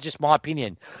going, this is just my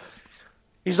opinion.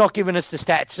 He's not giving us the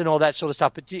stats and all that sort of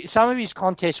stuff, but some of his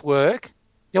contest work,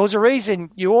 there was a reason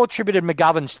you all attributed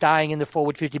McGovern staying in the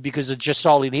forward 50 because of just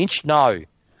solely Lynch. No.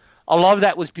 A lot of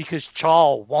that was because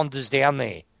Chol wanders down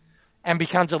there and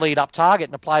becomes a lead-up target,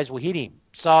 and the players will hit him.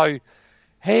 So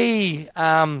he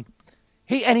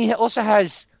also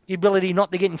has the ability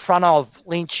not to get in front of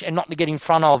Lynch and not to get in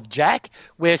front of Jack,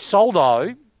 where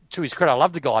Soldo, to his credit, I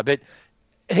love the guy, but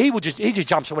he just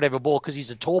jumps for whatever ball because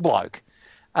he's a tall bloke,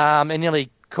 and nearly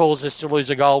caused us to lose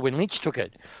a goal when Lynch took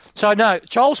it. So, no,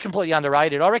 Chol's completely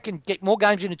underrated. I reckon get more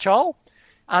games into Chol.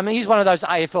 He's one of those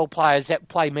AFL players that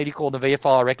play medical in the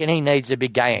VFL, I reckon. He needs a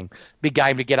big game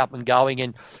to get up and going.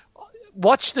 And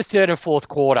watch the third and fourth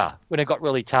quarter when it got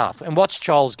really tough, and watch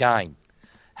Chol's game.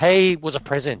 He was a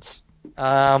presence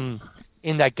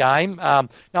in that game. No,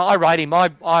 I rate him.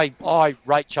 I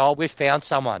rate Chol. We've found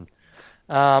someone.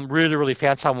 Really, really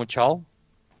found someone with Chol.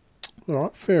 All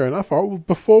right, fair enough. All right, well,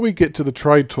 before we get to the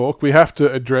trade talk, we have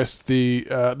to address the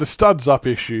studs up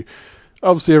issue.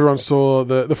 Obviously, everyone saw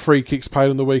the free kicks paid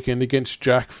on the weekend against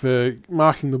Jack for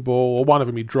marking the ball, or one of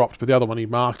them he dropped, but the other one he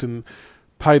marked and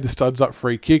paid the studs up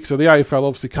free kick. So the AFL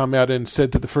obviously come out and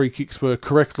said that the free kicks were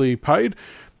correctly paid,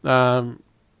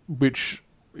 which,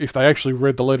 if they actually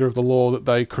read the letter of the law that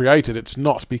they created, it's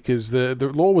not, because the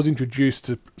law was introduced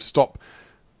to stop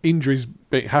injuries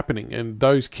happening, and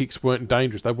those kicks weren't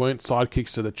dangerous. They weren't side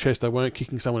kicks to the chest. They weren't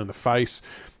kicking someone in the face.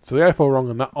 So the AFL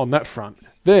wrong on that front.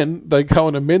 Then they go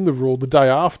and amend the rule the day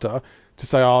after to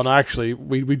say, oh, no, actually,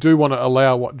 we do want to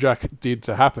allow what Jack did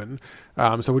to happen.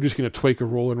 So we're just going to tweak a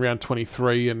rule in round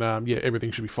 23, and everything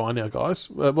should be fine now, guys.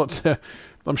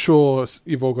 I'm sure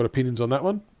you've all got opinions on that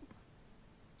one.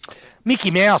 Mickey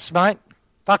Mouse, mate.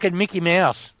 Fucking Mickey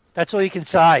Mouse. That's all you can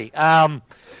say.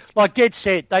 Like dead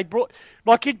set, they brought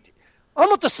I'm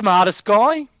not the smartest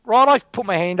guy, right? I've put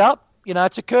my hand up. You know,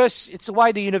 it's a curse. It's the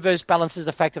way the universe balances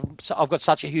the fact that I've got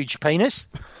such a huge penis.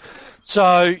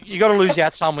 So you got to lose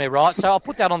out somewhere, right? So I'll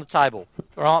put that on the table,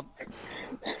 right?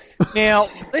 Now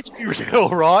let's be real,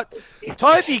 right?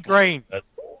 Toby Green,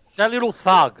 that little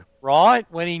thug, right?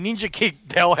 When he ninja kicked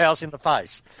Dalhouse in the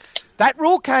face, that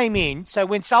rule came in. So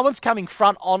when someone's coming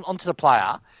front onto the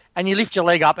player, and you lift your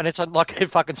leg up, and it's like a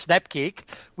fucking snap kick,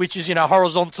 which is,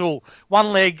 horizontal.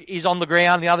 One leg is on the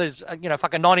ground, the other's,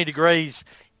 fucking 90 degrees,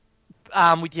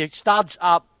 with your studs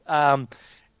up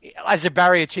as a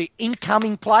barrier to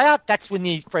incoming player. That's when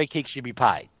the free kick should be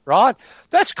paid, right?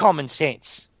 That's common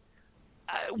sense.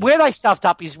 Where they stuffed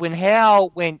up is when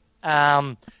Howe went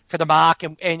for the mark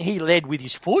and he led with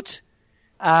his foot.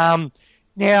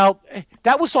 Now,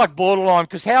 that was like borderline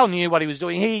because Howe knew what he was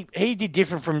doing. He did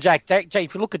different from Jack. Jack.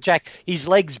 If you look at Jack, his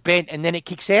legs bent and then it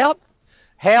kicks out.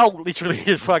 Howe literally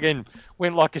fucking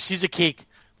went like a scissor kick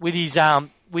with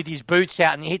his boots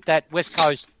out and hit that West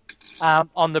Coast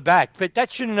on the back. But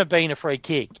that shouldn't have been a free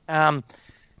kick. And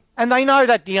they know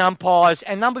that the umpires,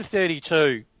 and number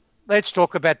 32, let's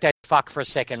talk about that fuck for a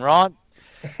second, right?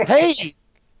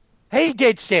 He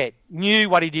dead set knew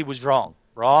what he did was wrong,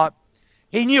 right?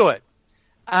 He knew it.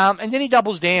 And then he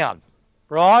doubles down,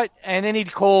 right? And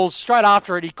then straight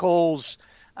after it, he calls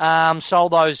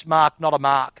Soldo's mark not a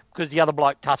mark because the other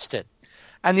bloke touched it.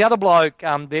 And the other bloke,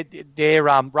 their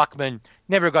ruckman,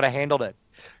 never got a hand on it.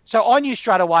 So I knew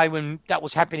straight away when that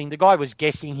was happening, the guy was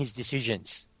guessing his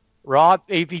decisions, right?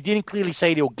 If he didn't clearly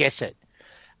see it, he'll guess it.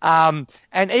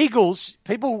 And Eagles,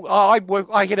 people, I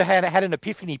had an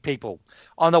epiphany, people,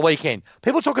 on the weekend.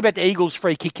 People talk about the Eagles'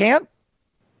 free kick count.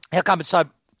 How come it's so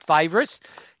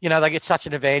favourites? You know, they get such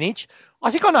an advantage. I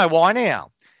think I know why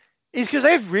now. Is because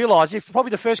they've realised, it's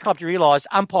probably the first club to realise,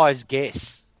 umpires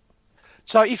guess.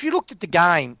 So if you looked at the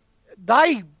game,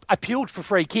 they appealed for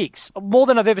free kicks more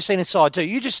than I've ever seen inside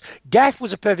too. Gaff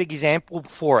was a perfect example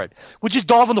for it. Would just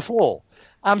dive on the floor.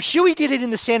 Shuey did it in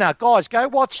the centre. Guys, go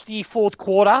watch the fourth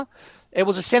quarter. It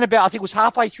was a centre bout. I think it was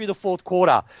halfway through the fourth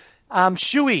quarter.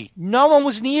 Shuey, no one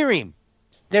was near him.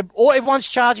 Everyone's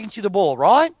charging to the ball,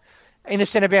 right? In the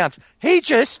centre bounce. He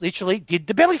just literally did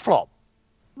the belly flop.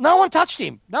 No one touched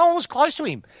him. No one was close to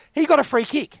him. He got a free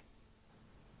kick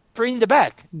for in the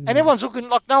back. And everyone's looking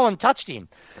like no one touched him.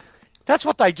 That's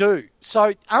what they do.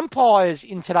 So umpires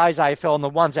in today's AFL and the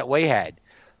ones that we had,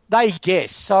 they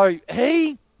guess. So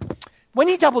when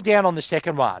he doubled down on the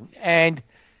second one, and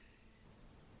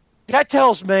that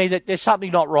tells me that there's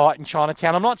something not right in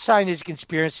Chinatown. I'm not saying there's a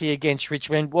conspiracy against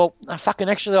Richmond. Well,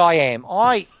 actually I am.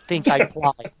 I think they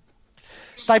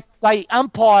play. They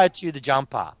umpire to the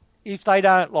jumper. If they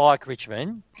don't like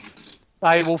Richmond,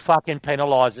 they will fucking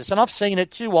penalise us. And I've seen it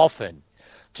too often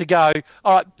to go,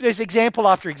 all right, there's example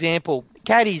after example.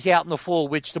 Caddy's out in the full,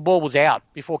 which the ball was out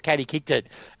before Caddy kicked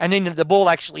it. And then the ball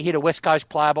actually hit a West Coast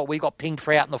player, but we got pinged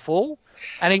for out in the full.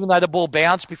 And even though the ball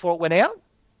bounced before it went out.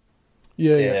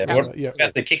 Yeah. What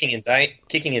about the kicking in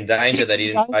danger that he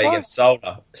didn't play against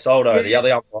Soldo? The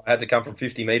other umpire had to come from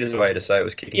 50 metres away to say it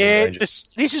was kicking in danger.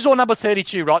 This is all number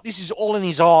 32, right? This is all in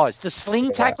his eyes. The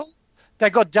sling tackle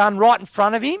that got done right in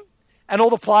front of him. And all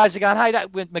the players are going, hey,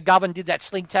 when McGovern did that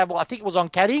sling tackle, I think it was on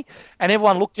Caddy, and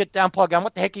everyone looked at the umpire going,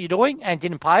 what the heck are you doing? And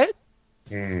didn't pay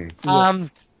it.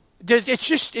 It's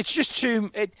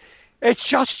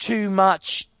just too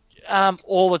much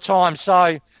all the time.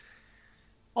 So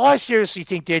I seriously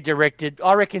think they're directed.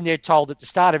 I reckon they're told at the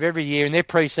start of every year in their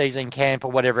pre-season camp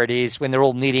or whatever it is, when they're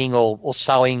all knitting or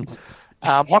sewing,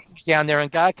 hockey's down there and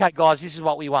go, okay, guys, this is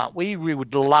what we want. We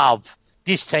would love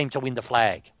this team to win the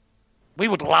flag. We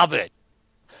would love it.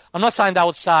 I'm not saying they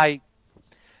would say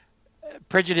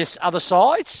prejudice other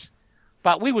sides,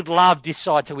 but we would love this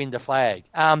side to win the flag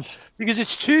because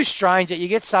it's too strange that you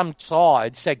get some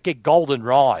sides that get golden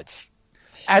rides,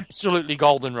 absolutely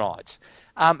golden rides.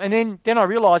 And then I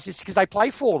realised it's because they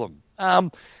play for them.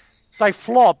 They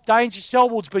flop. Danger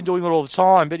Selwood's been doing it all the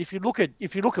time, but if you look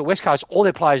at West Coast, all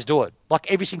their players do it, like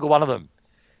every single one of them.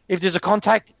 If there's a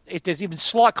contact, if there's even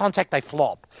slight contact, they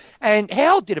flop. And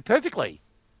Howe did it perfectly.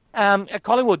 At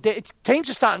Collingwood, teams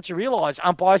are starting to realise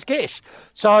umpires guess.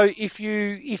 So if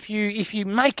you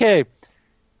make a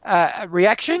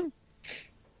reaction,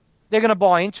 they're going to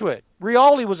buy into it.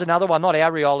 Rioli was another one, not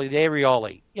our Rioli, their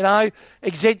Rioli.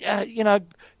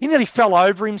 He nearly fell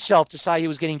over himself to say he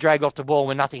was getting dragged off the ball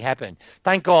when nothing happened.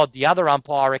 Thank God the other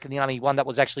umpire, I reckon the only one that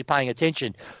was actually paying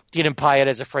attention, didn't pay it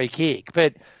as a free kick.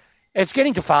 But it's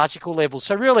getting to farcical levels.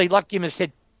 So really, like Jim has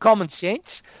said, common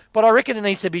sense, but I reckon it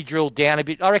needs to be drilled down a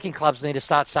bit. I reckon clubs need to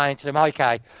start saying to them,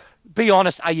 okay, be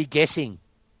honest, are you guessing?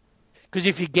 Because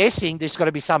if you're guessing, there's got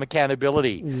to be some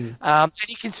accountability. And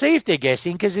you can see if they're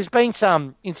guessing, because there's been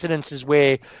some incidences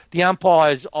where the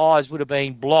umpire's eyes would have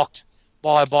been blocked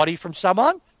by a body from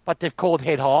someone, but they've called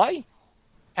head high,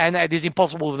 and it is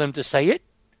impossible for them to see it,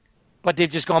 but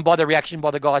they've just gone by the reaction by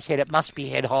the guy's head. It must be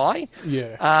head high.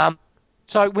 Yeah.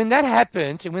 So when that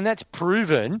happens and when that's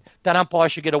proven, that umpire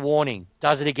should get a warning.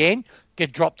 Does it again,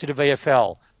 get dropped to the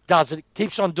VFL. Does it,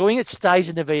 keeps on doing it, stays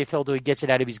in the VFL till he gets it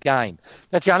out of his game.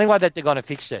 That's the only way that they're going to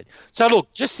fix it. So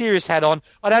look, just serious hat on.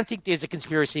 I don't think there's a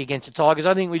conspiracy against the Tigers.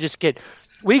 I think we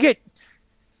get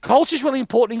culture's really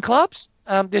important in clubs.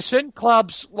 there's certain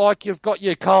clubs, like you've got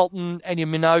your Carlton and your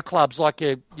Minnow clubs, like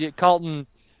your Carlton,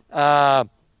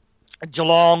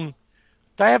 Geelong.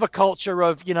 They have a culture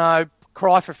of,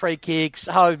 cry for free kicks,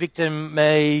 oh, victim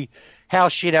me, how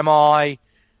shit am I?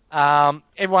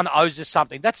 Everyone owes us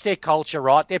something. That's their culture,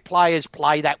 right? Their players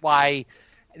play that way.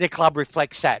 Their club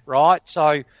reflects that, right?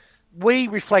 So we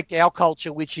reflect our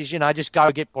culture, which is, just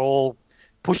go get ball,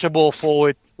 push the ball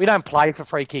forward. We don't play for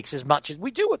free kicks as much as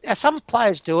we do it. Some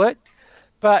players do it,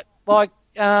 but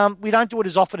we don't do it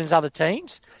as often as other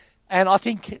teams. And I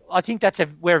think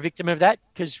we're a victim of that,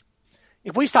 because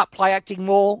if we start play acting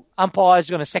more, umpires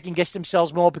are going to second guess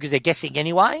themselves more because they're guessing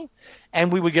anyway,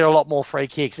 and we would get a lot more free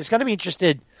kicks. It's going to be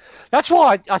interested. That's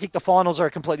why I think the finals are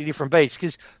a completely different beast,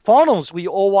 because finals we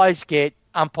always get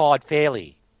umpired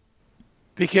fairly,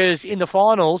 because in the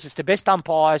finals it's the best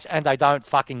umpires and they don't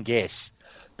fucking guess,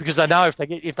 because they know if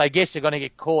they guess they're going to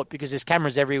get caught, because there's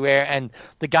cameras everywhere and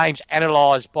the game's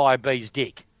analysed by a bee's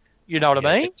dick. You know what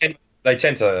I mean? They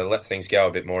tend to let things go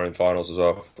a bit more in finals as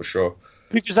well, for sure.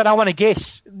 Because they don't want to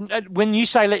guess. When you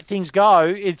say let things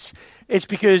go, it's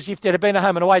because if there'd have been a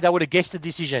home and away, they would have guessed the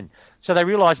decision. So they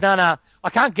realise, no, I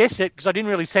can't guess it because I didn't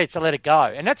really see it, so let it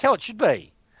go. And that's how it should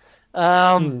be.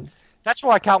 That's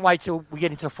why I can't wait till we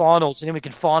get into finals, and then we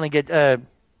can finally get an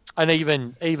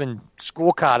even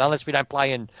scorecard, unless we don't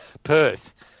play in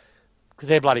Perth, because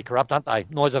they're bloody corrupt, aren't they?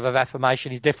 Noise of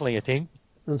affirmation is definitely a thing.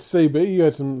 And CB, you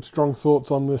had some strong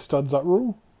thoughts on the studs up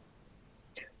rule?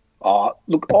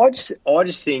 Look, I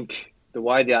just think the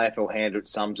way the AFL handled it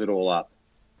sums it all up.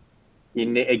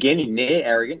 In their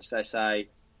arrogance, they say,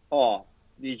 the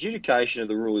adjudication of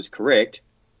the rule is correct,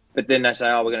 but then they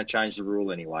say, we're going to change the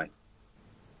rule anyway.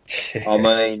 I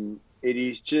mean, it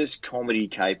is just comedy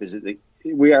capers.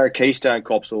 We are a Keystone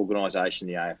Cops organisation,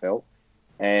 the AFL,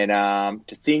 and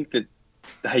to think that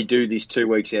they do this 2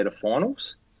 weeks out of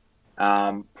finals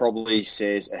probably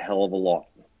says a hell of a lot.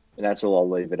 And that's all I'll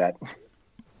leave it at.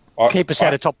 Keep us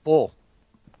out of top four.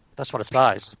 That's what it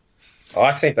says.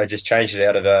 I think they just changed it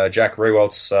out of Jack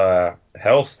Rewalt's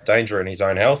danger in his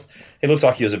own health. He looks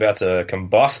like he was about to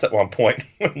combust at one point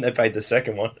when they paid the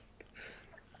second one.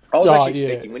 I was actually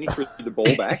expecting when he threw the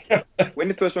ball back, when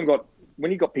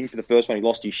he got pinged for the first one, he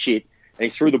lost his shit, and he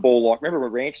threw the ball remember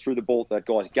when Rance threw the ball at that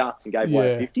guy's guts and gave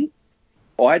away a 50?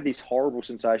 I had this horrible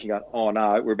sensation going, oh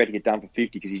no, we're about to get done for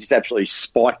 50, because he just absolutely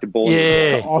spiked the ball.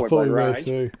 Yeah, I thought we were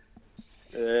too.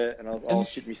 And I'll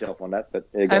shit myself on that. But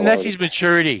and that's his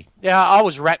maturity. Yeah, I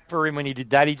was wrapped for him when he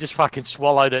did that. He just fucking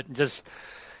swallowed it and just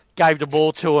gave the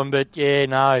ball to him. But yeah,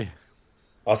 no.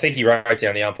 I think he wrote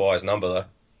down the umpire's number though.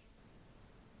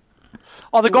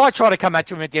 Oh, the guy tried to come at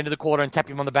him at the end of the quarter and tap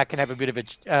him on the back and have a bit of a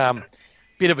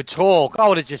talk. I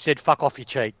would have just said, "Fuck off, you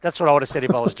cheat." That's what I would have said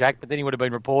if I was Jack. But then he would have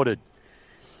been reported.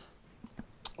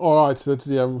 All right, so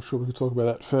I'm sure we could talk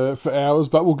about that for hours,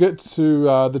 but we'll get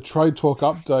to the trade talk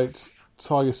update.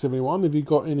 Tiger71, have you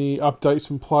got any updates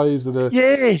from players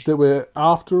that we're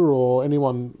after, or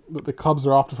anyone that the clubs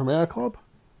are after from our club?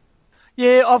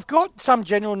 Yeah, I've got some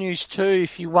general news too,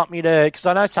 if you want me to, because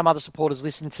I know some other supporters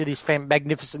listen to this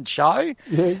magnificent show,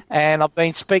 and I've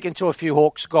been speaking to a few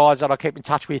Hawks guys that I keep in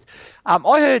touch with.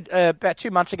 I heard about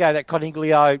 2 months ago that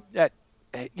Coniglio,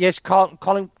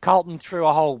 Carlton threw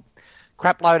a whole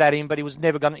crap load at him, but he's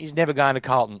never going to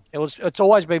Carlton. It's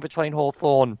always been between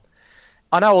Hawthorn.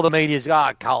 I know all the media's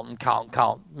Carlton.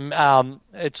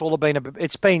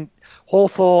 It's been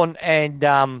Hawthorn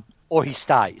and or he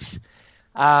stays.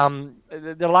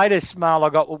 The latest mail I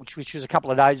got, which was a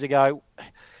couple of days ago,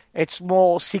 it's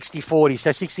more 60-40.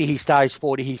 So 60 he stays,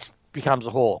 40 he becomes a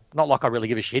Hawk. Not like I really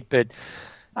give a shit, but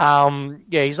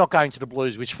he's not going to the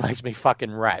Blues, which makes me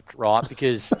fucking wrapped, right?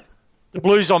 Because the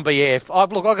Blues on BF, I've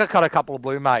got a couple of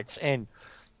Blue mates, and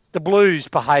the Blues'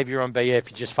 behaviour on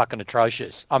BF is just fucking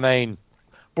atrocious. I mean,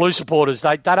 Blue supporters,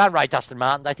 they don't rate Dustin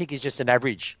Martin. They think he's just an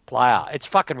average player. It's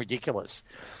fucking ridiculous.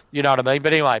 You know what I mean?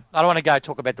 But anyway, I don't want to go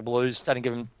talk about the Blues. Don't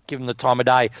give them the time of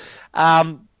day.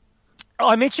 I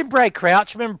mentioned Brad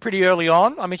Crouch, remember, pretty early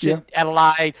on. I mentioned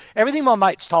Adelaide. Everything my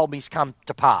mates told me has come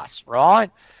to pass,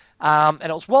 right? And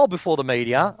it was well before the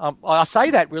media. I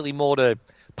say that really more to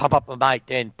pump up my mate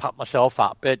than pump myself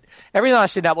up. But everything I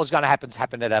said that was going to happen has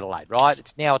happened at Adelaide, right?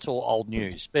 It's all old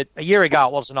news. But a year ago,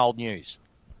 it wasn't old news.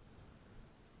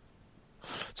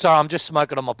 Sorry, I'm just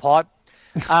smoking on my pipe.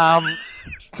 I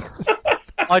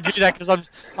do that because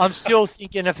I'm still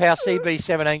thinking of how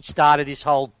CB17 started this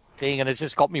whole thing, and it's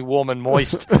just got me warm and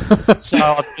moist. So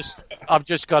I've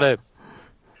just got to.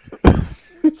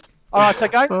 All right, so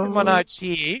going through my notes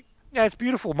here. Yeah, it's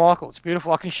beautiful, Michael. It's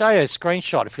beautiful. I can show you a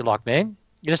screenshot if you like, man.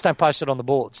 You just don't post it on the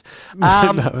boards.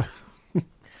 No.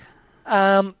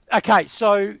 Okay,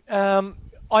 so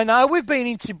I know we've been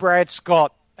into Brad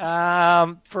Scott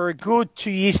for a good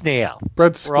 2 years now.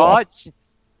 Brad Scott. Right?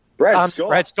 Brad Scott.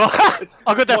 Brad Scott.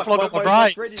 I got that flog on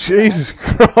my brain. Jesus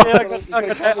Christ. Yeah, I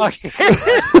got that.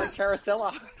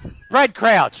 Carousella. Brad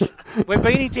Crouch. We've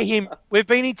been into him. We've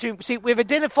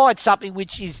identified something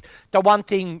which is the one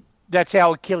thing that's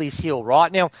our Achilles heel,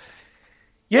 right? Now,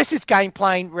 yes, it's game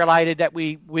plan related that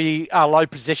we are low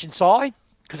possession side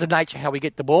because of the nature of how we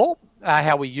get the ball,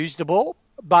 how we use the ball.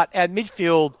 But our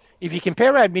midfield, if you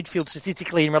compare our midfield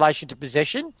statistically in relation to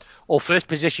possession or first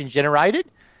possession generated,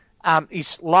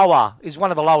 is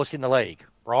one of the lowest in the league,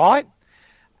 right?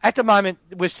 At the moment,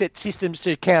 we've set systems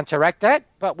to counteract that,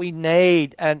 but we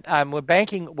need, and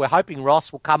we're hoping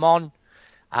Ross will come on.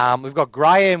 We've got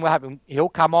Graham, we're hoping he'll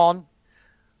come on.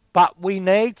 But we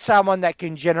need someone that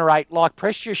can generate, like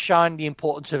Precious shown the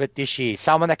importance of it this year,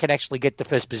 someone that can actually get the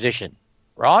first possession,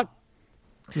 right?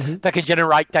 Mm-hmm. That can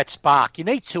generate that spark. You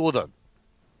need two of them.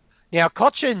 Now,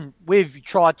 Cochin, we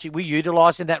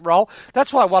utilise in that role.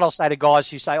 That's why what I'll say to guys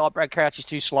who say, Brad Crouch is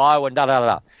too slow and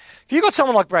da-da-da. If you've got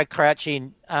someone like Brad Crouch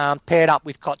in, paired up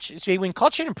with Cochin, see, when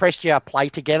Cochin and Prestia play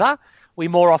together, we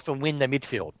more often win the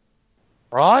midfield,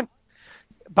 right?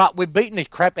 But we've beaten the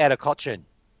crap out of Cochin,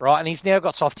 right? And he's now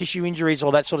got soft tissue injuries,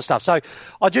 all that sort of stuff. So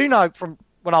I do know from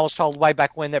when I was told way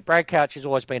back when that Brad Crouch has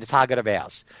always been a target of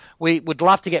ours. We would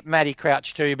love to get Matty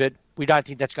Crouch too, but we don't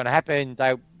think that's going to happen.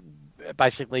 They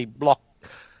basically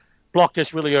blocked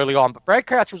us really early on. But Brad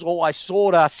Crouch was always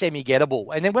sort of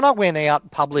semi-gettable. And then when I went out in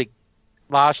public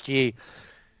last year,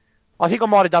 I think I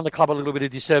might have done the club a little bit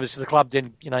of disservice because the club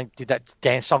did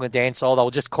that song and dance all. They were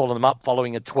just calling them up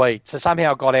following a tweet. So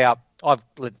somehow I got out. I've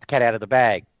let the cat out of the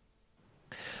bag.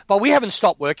 But we haven't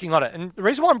stopped working on it. And the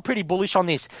reason why I'm pretty bullish on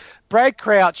this, Brad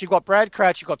Crouch, you've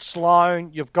got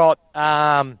Sloan, you've got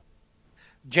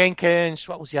Jenkins.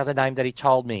 What was the other name that he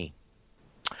told me?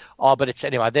 Oh, but it's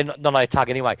anyway. They're not a tug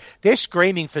anyway. They're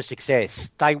screaming for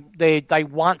success. They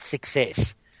want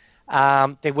success.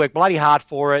 They've worked bloody hard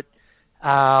for it,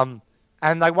 and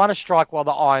they want to strike while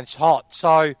the iron's hot.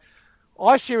 So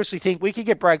I seriously think we could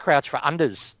get Brad Crouch for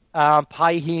unders,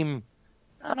 pay him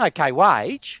an okay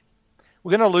wage.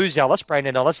 We're going to lose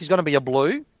Brandon Ellis. He's going to be a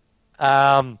blue.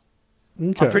 I'm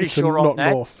pretty sure on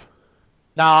that. North.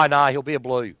 No, he'll be a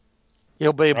blue.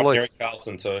 He'll be a blue. Eric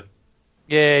Carlton too.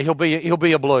 Yeah, he'll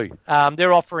be a blue.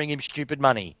 They're offering him stupid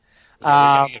money.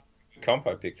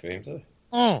 Compo pick for him too.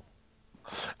 To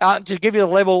give you the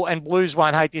level, and Blues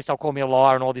won't hate this, they'll call me a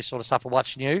liar and all this sort of stuff for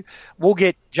watching you. We'll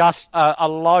get just a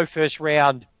low first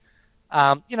round,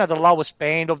 the lowest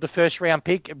band of the first round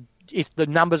pick, if the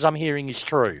numbers I'm hearing is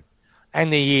true,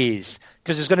 and the years,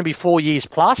 because there's going to be 4 years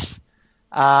plus,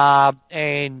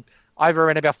 and over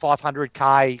around about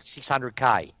 500K,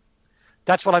 600K.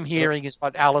 That's what I'm hearing is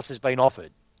what Alice has been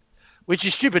offered, which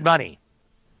is stupid money.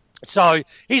 So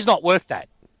he's not worth that,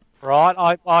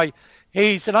 right?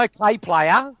 He's an okay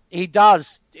player. He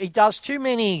does too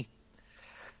many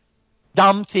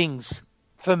dumb things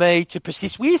for me to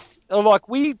persist with. Like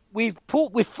we've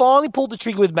finally pulled the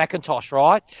trigger with McIntosh,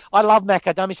 right? I love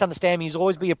Macca. Don't misunderstand me. He's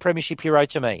always been a premiership hero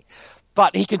to me,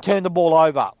 but he can turn the ball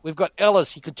over. We've got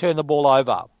Ellis who can turn the ball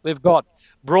over. We've got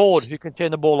Broad who can turn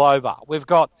the ball over. We've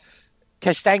got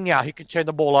Castagna who can turn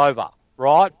the ball over,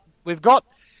 right? We've got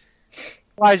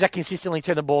players that consistently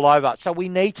turn the ball over. So we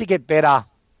need to get better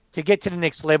to get to the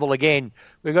next level again.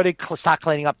 We've got to start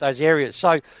cleaning up those areas.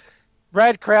 So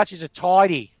Brad Crouch is a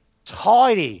tidy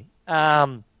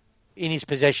in his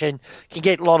possession, can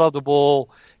get a lot of the ball.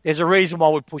 There's a reason why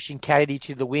we're pushing Katie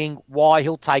to the wing, why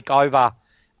he'll take over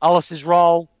Ellis's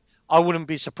role. I wouldn't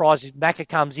be surprised if Macca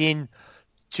comes in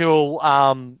till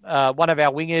one of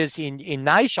our wingers in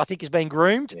Naish, I think, has been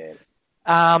groomed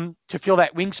to fill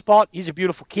that wing spot. He's a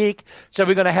beautiful kick. So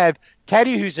we're going to have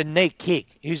Katie, who's a neat kick,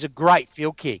 who's a great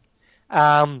field kick.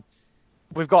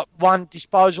 We've got one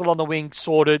disposal on the wing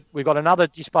sorted. We've got another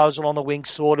disposal on the wing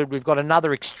sorted. We've got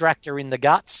another extractor in the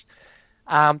guts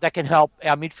that can help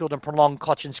our midfield and prolong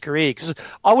Cochin's career. Because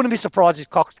I wouldn't be surprised if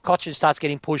Cochin starts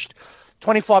getting pushed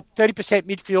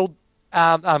 30%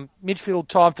 midfield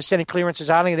time for centre clearances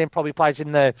only, and then probably plays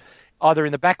either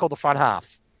in the back or the front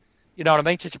half. You know what I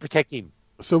mean? Just to protect him.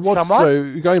 So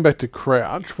going back to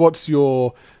Crouch, what's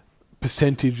your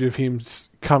percentage of him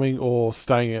coming or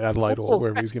staying at Adelaide or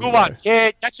wherever he's going to go?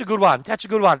 Yeah, that's a good one.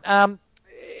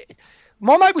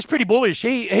 My mate was pretty bullish.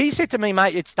 He said to me,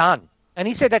 mate, it's done. And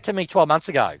he said that to me 12 months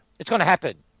ago. It's going to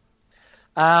happen.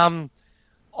 I'm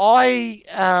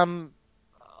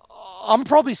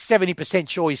probably 70%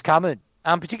 sure he's coming,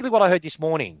 particularly what I heard this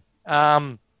morning.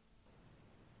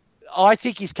 I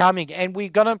think he's coming, and we're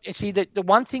gonna see that. The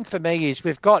one thing for me is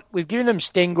we've given them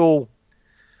Stengel.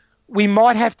 We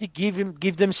might have to give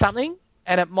them something,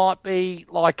 and it might be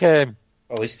like a.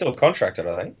 Well, he's still contracted,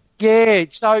 I think. Yeah,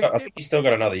 so I think he's still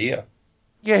got another year.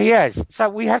 Yeah, he has. So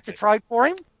we have to trade for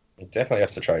him. We definitely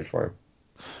have to trade for him.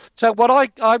 So what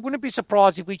I wouldn't be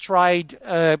surprised if we trade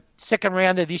a second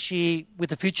rounder this year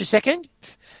with a future second.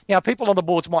 Now, people on the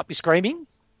boards might be screaming,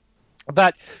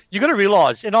 but you've got to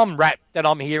realise, and I'm rapt that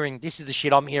I'm hearing, this is the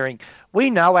shit I'm hearing. We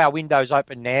know our window's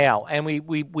open now, and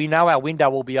we know our window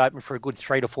will be open for a good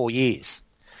 3 to 4 years.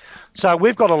 So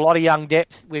we've got a lot of young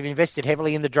depth. We've invested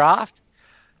heavily in the draft.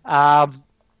 But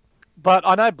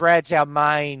I know Brad's our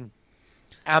main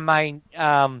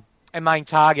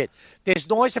target. There's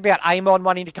noise about Amon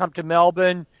wanting to come to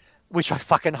Melbourne, which I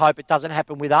fucking hope it doesn't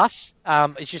happen with us.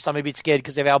 It's just I'm a bit scared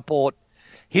because of our port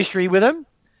history with him.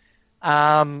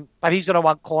 But he's going to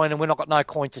want coin, and we've not got no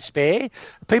coin to spare.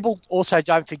 People also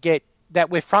don't forget that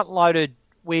we've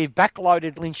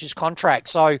backloaded Lynch's contract.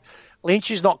 So Lynch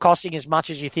is not costing as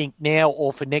much as you think now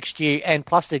or for next year, and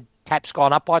plus the cap's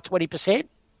gone up by 20%.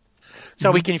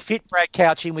 So we can fit Brad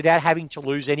Couch in without having to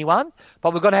lose anyone,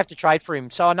 but we're going to have to trade for him.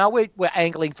 So I know we're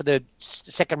angling for the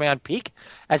second round pick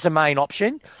as the main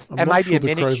option. I'm not sure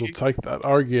the Crows will take that. I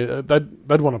argue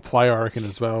they'd want to play, I reckon,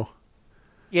 as well.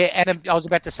 Yeah, and I was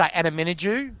about to say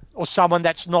Anaminiju or someone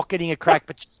that's not getting a crack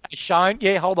but shown.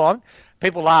 Yeah, hold on.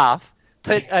 People laugh.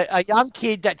 But a young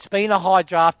kid that's been a high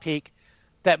draft pick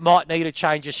that might need a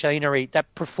change of scenery,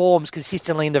 that performs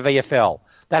consistently in the VFL,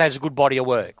 that has a good body of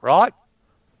work, right?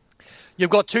 You've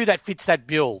got two that fits that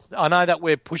bill. I know that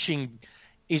we're pushing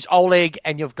is Oleg,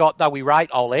 and you've got, though we rate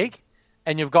Oleg,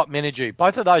 and you've got Menadue.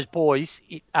 Both of those boys,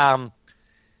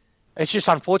 it's just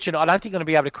unfortunate. I don't think they're going to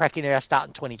be able to crack in our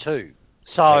starting 22.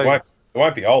 So it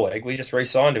won't be Oleg. We just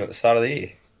re-signed him at the start of the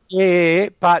year. Yeah,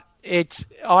 but I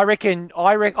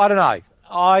don't know.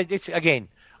 I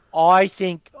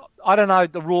think, I don't know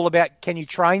the rule about can you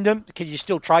train them? Can you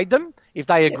still trade them if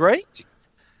they agree?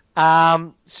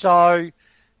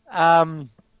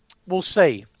 We'll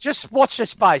see. Just watch the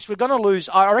space. We're going to lose.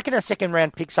 I reckon our second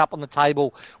round picks up on the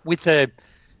table with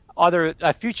either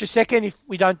a future second if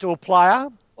we don't do a player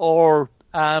or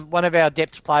one of our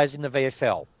depth players in the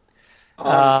VFL.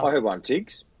 I heard one,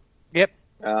 Tiggs. Yep.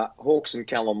 Hawks and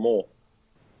Callum Moore.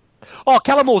 Oh,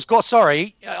 Callum Moore's got,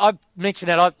 sorry. I mentioned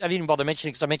that. I didn't bother mentioning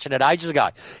it because I mentioned it ages ago.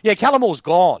 Yeah, Callum Moore's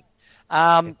gone.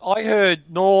 I heard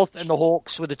North and the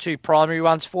Hawks were the two primary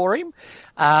ones for him.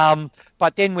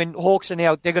 But then when Hawks are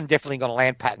now, they're definitely going to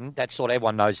land pattern. That's sort of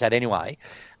everyone knows that anyway.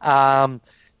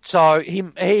 So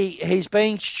he's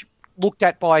being looked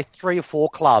at by 3 or 4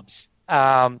 clubs,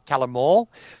 Callum Moore.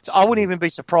 So I wouldn't even be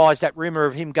surprised that rumour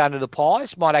of him going to the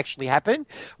Pies might actually happen.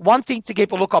 One thing to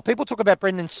keep a look at, people talk about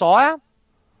Brendan Sire.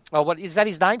 Well, what is that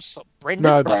his name? Brendan?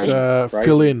 No, it's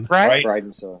Fill In.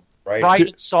 Braden Sire.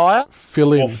 Braden Sire.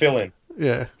 Fill In. Or Fill In.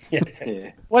 Yeah.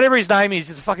 Yeah. Whatever his name is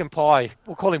a fucking pie.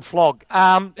 We'll call him Flog.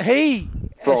 Frog.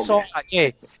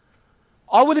 Yeah.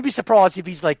 I wouldn't be surprised if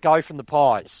he's let go from the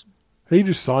Pies. He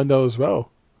just signed though as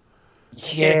well.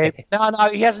 Yeah. No,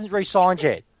 he hasn't re-signed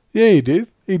yet. Yeah, he did.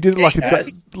 He did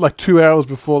it like 2 hours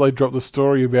before they dropped the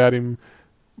story about him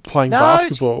playing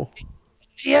basketball.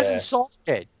 He hasn't signed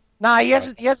yet. No, he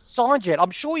hasn't signed yet.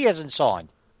 I'm sure he hasn't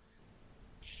signed.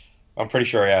 I'm pretty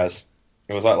sure he has.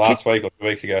 It was like last week or 2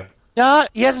 weeks ago. No,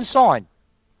 he hasn't signed.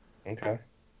 Okay.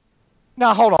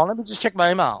 No, hold on. Let me just check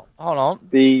my email. Hold on.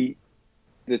 The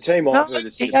team I've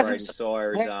heard he that hasn't Braden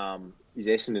Sire is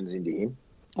Essendon's into him.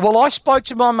 Well, I spoke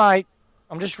to my mate.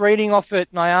 I'm just reading off it,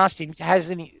 and I asked him,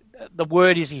 the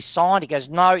word is he's signed. He goes,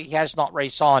 no, he has not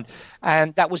re-signed.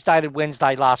 And that was dated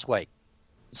Wednesday last week.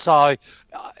 So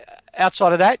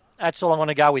outside of that, that's all I'm going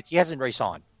to go with. He hasn't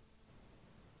re-signed.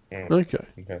 Okay.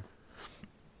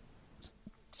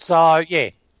 So, yeah,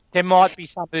 there might be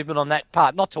some movement on that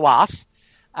part. Not to us.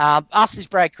 Us is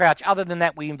Brad Crouch. Other than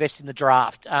that, we invest in the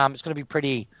draft. It's going to be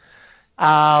pretty...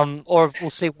 or we'll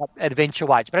see what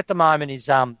eventuates. But at the moment,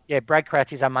 Brad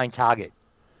Crouch is our main target,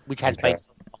 which has been...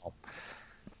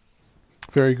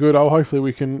 Very good. Hopefully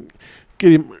we can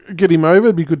get him over.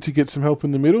 It'd be good to get some help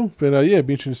in the middle. But it'd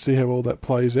be interesting to see how all that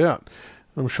plays out.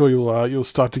 I'm sure you'll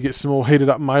start to get some more heated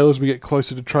up mail as we get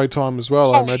closer to trade time as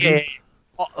well. I imagine.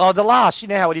 Yeah. The last, you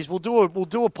know how it is. We'll do a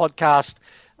podcast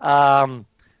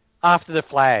after the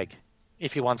flag,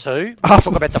 if you want to. We'll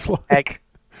talk about the flag.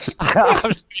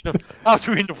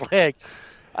 After we win the flag,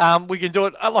 we can do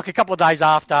it like a couple of days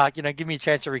after. Give me a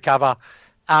chance to recover,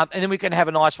 and then we can have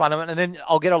a nice one. And then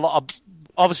I'll get a lot of.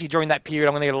 Obviously, during that period,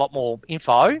 I'm going to get a lot more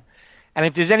info. And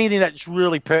if there's anything that's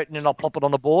really pertinent, I'll plop it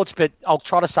on the boards. But I'll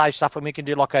try to save stuff and we can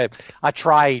do like a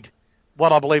trade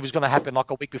what I believe is going to happen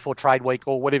like a week before trade week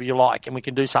or whatever you like, and we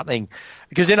can do something,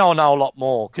 because then I'll know a lot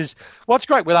more. Because what's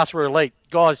great with us, we're elite.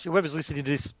 Guys, whoever's listening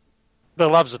to this that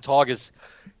loves the Tigers,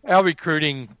 our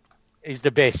recruiting is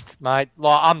the best, mate.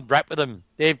 Like, I'm wrapped with them.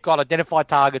 They've got identified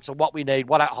targets of what we need,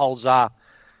 what our holes are.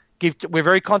 We're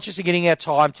very conscious of getting our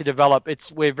time to develop.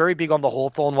 We're very big on the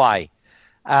Hawthorn way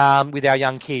with our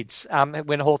young kids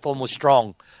when Hawthorn was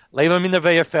strong. Leave them in the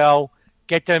VFL,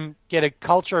 get a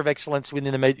culture of excellence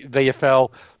within the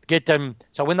VFL, get them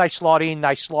so when they slide in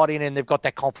and they've got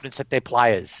that confidence that they're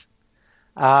players.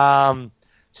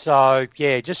 So,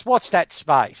 yeah, just watch that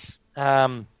space.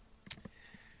 Yeah,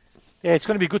 it's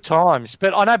going to be good times.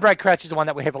 But I know Brad Crouch is the one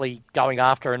that we're heavily going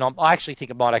after, and I actually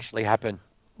think it might actually happen.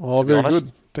 Oh, very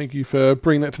good. Thank you for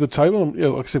bringing that to the table. And, yeah,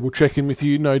 like I said, we'll check in with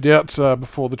you, no doubt,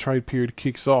 before the trade period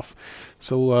kicks off.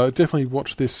 So we'll definitely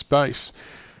watch this space.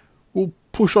 We'll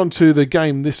push on to the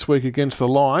game this week against the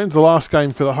Lions, the last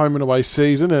game for the home and away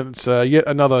season, and it's yet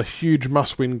another huge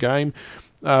must-win game.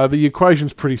 The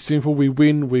equation's pretty simple. We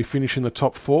win, we finish in the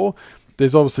top 4.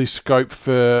 There's obviously scope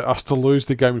for us to lose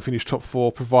the game and finish top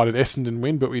 4, provided Essendon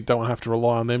win, but we don't want to have to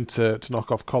rely on them to knock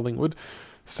off Collingwood.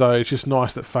 So it's just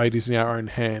nice that fate is in our own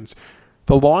hands.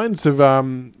 The Lions have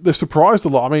they've surprised a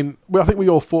lot. I mean, I think we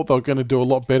all thought they were going to do a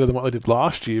lot better than what they did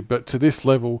last year, but to this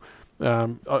level,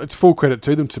 it's full credit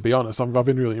to them, to be honest. I've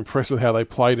been really impressed with how they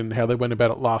played and how they went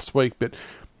about it last week. But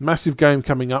massive game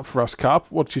coming up for us, Carp.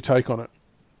 What's your take on it?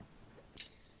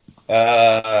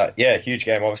 Yeah, huge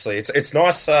game, obviously. It's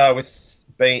nice with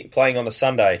playing on the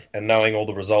Sunday and knowing all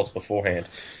the results beforehand.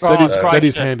 That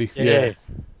is handy. Yeah.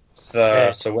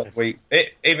 So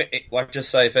what just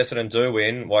say if Essendon do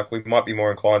win, like, we might be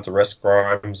more inclined to rest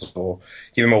Grimes or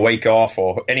give him a week off,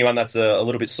 or anyone that's a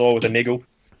little bit sore with a niggle.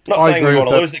 I'm not saying we want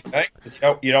to lose the game, because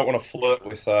you don't want to flirt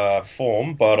with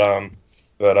form, but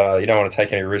you don't want to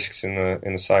take any risks in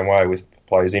the same way with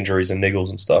players' injuries and niggles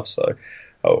and stuff. So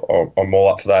I'm all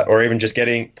up for that, or even just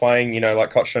playing,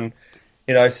 like Cochrane,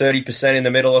 30% in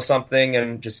the middle or something,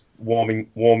 and just warming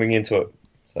into it.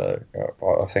 So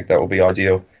I think that will be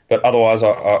ideal. But otherwise,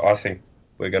 I think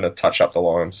we're going to touch up the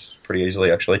Lions pretty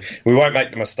easily, actually. We won't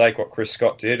make the mistake what Chris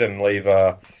Scott did and leave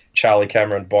Charlie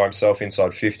Cameron by himself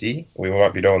inside 50. We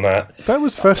won't be doing that. That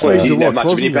was fascinating to watch, wasn't it?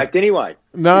 Much of an impact anyway.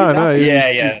 No.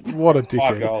 Yeah. What a dickhead.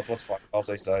 5 goals. What's 5 goals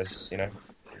these days,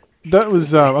 That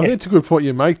was, I think it's a good point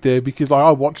you make there, because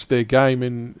I watched their game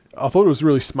and I thought it was a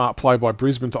really smart play by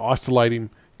Brisbane to isolate him,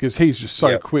 because he's just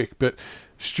so quick, but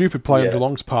stupid play on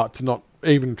Geelong's part to not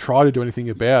even try to do anything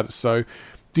about it. So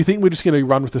do you think we're just going to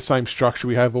run with the same structure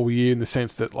we have all year, in the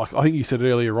sense that, like I think you said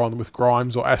earlier on, with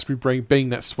Grimes or Asprey being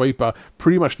that sweeper,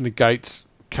 pretty much negates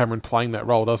Cameron playing that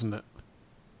role, doesn't it?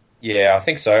 Yeah, I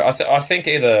think so. I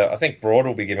think Broad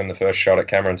will be given the first shot at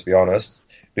Cameron, to be honest,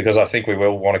 because I think we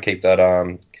will want to keep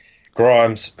that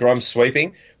Grimes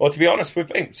sweeping. Well, to be honest, we've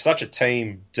been such a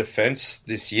team defence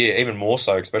this year, even more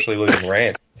so, especially losing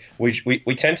Rance.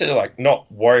 We tend to not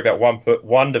worry about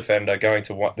one defender going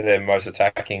to their most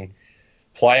attacking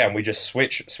player, and we just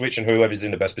switch and whoever's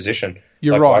in the best position.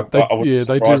 You're right. They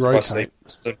do rotate.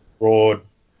 Broad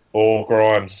or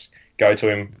Grimes go to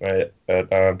him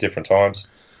at different times.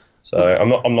 So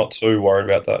I'm not too worried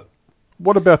about that.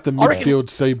 What about the midfield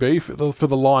CB for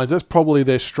the Lions? That's probably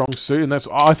their strong suit, and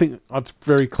I think that's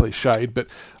very cliched, but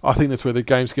I think that's where the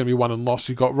game's going to be won and lost.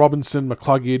 You've got Robinson,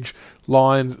 McCluggage,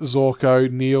 Lyons,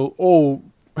 Zorko, Neil, all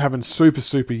having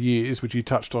super years, which you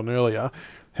touched on earlier.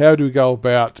 How do we go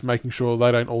about making sure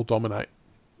they don't all dominate?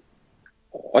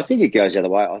 I think it goes the other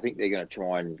way. I think they're going to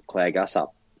try and clag us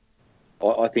up.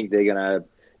 I think they're going to,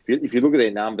 if you look at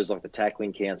their numbers, like the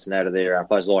tackling counts and out of their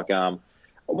players, like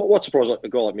what surprised, like a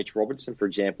guy like Mitch Robinson, for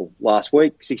example, last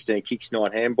week, 16 kicks,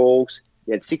 9 handballs.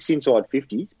 He had 6 inside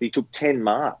 50s, but he took 10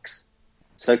 marks.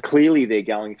 So clearly they're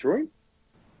going through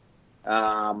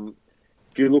him.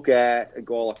 If you look at a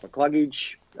guy like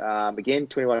McCluggage, again,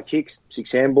 21 kicks,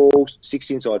 6 handballs,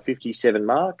 6 inside 50, 7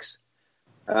 marks.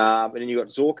 And then you've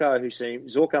got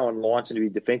Zorko and Lyons to be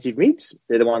defensive mids.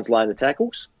 They're the ones laying the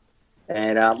tackles.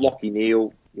 And Lockie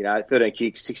Neal, 13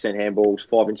 kicks, 16 handballs,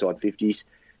 5 inside 50s.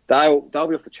 They'll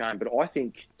be off the chain, but I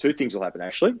think 2 things will happen,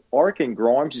 actually. I reckon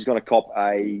Grimes is going to cop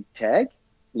a tag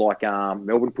like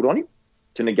Melbourne put on him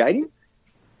to negate him.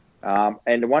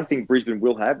 And the one thing Brisbane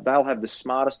will have, they'll have the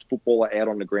smartest footballer out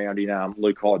on the ground in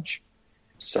Luke Hodge.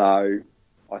 So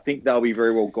I think they'll be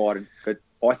very well guided, but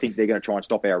I think they're going to try and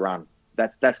stop our run.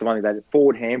 That's the one thing, that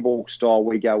forward handball style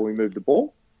we go when we move the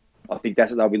ball. I think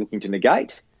that's what they'll be looking to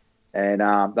negate. And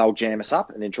they'll jam us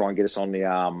up and then try and get us on the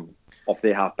off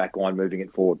their half-back line moving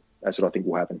it forward. That's what I think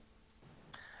will happen.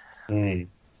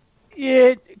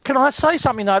 Yeah, can I say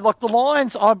something though? Like the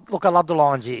Lions, I love the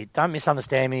Lions here. Don't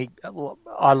misunderstand me.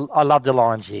 I love the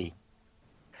Lions here.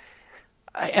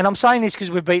 And I'm saying this because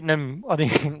we've beaten them, I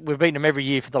think we've beaten them every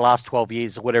year for the last 12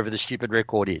 years or whatever the stupid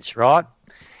record is, right?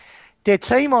 Their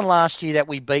team on last year that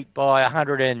we beat by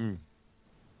 100 and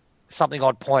something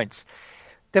odd points,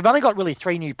 they've only got really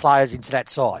 3 new players into that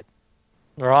side,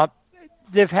 all right?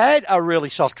 They've had a really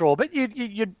soft draw, but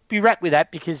you'd be wrapped with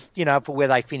that because, for where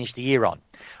they finished the year on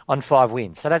 5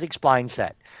 wins. So that explains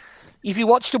that. If you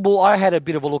watch I had a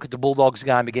bit of a look at the Bulldogs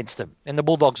game against them, and the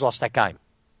Bulldogs lost that game.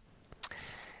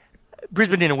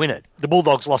 Brisbane didn't win it. The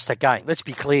Bulldogs lost that game. Let's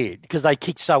be clear, because they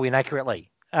kicked so inaccurately.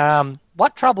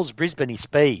 What troubles Brisbane is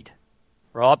speed,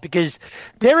 right? Because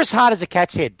they're as hard as a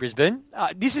cat's head, Brisbane.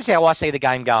 This is how I see the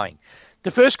game going.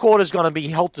 The first quarter is going to be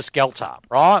helter-skelter,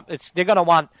 right? They're going to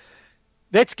want,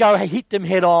 let's go hit them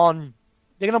head on.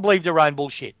 They're going to believe their own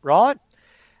bullshit, right?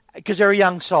 Because they're a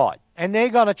young side, and they're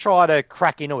going to try to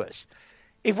crack into us.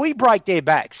 If we break their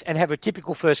backs and have a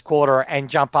typical first quarter and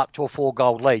jump up to a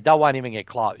 4-goal lead, they won't even get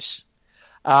close.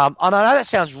 And I know that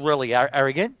sounds really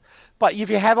arrogant, but if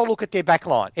you have a look at their back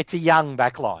line, it's a young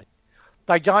back line.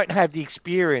 They don't have the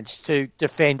experience to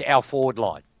defend our forward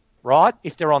line, right?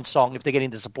 If they're on song, if they get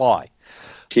into supply.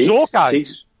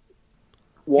 Zorko.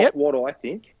 What I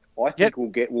think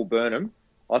we'll burn them.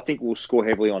 I think we'll score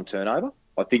heavily on turnover.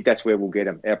 I think that's where we'll get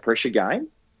them. Our pressure game.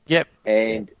 Yep.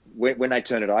 And when they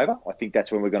turn it over, I think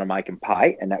that's when we're going to make them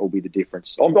pay, and that will be the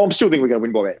difference. I'm still thinking we're going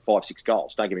to win by about 5-6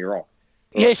 goals. Don't get me wrong.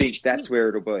 Yes, I think that's where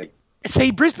it'll be.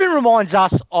 See, Brisbane reminds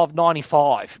us of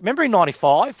 95. Remember in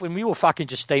 95 when we were fucking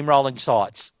just steamrolling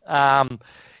sides?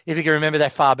 If you can remember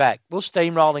that far back. We were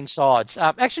steamrolling sides.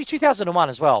 Actually, 2001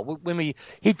 as well, when we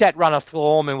hit that run of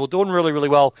form and we're doing really, really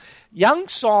well. Young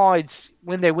sides,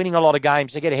 when they're winning a lot of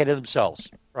games, they get ahead of themselves,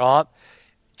 right?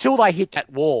 Till they hit that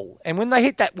wall. And when they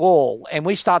hit that wall and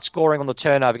we start scoring on the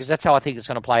turnover, because that's how I think it's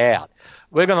going to play out,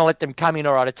 we're going to let them come in,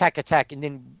 all right, attack, and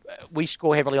then we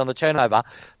score heavily on the turnover.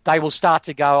 They will start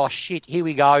to go, oh, shit, here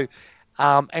we go,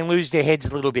 and lose their heads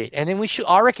a little bit. And then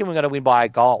I reckon we're going to win by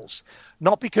 8 goals.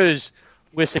 Not because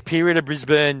we're superior to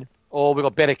Brisbane or we've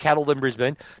got better cattle than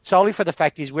Brisbane, solely for the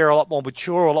fact is we're a lot more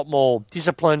mature, a lot more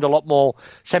disciplined, a lot more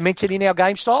cemented in our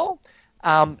game style,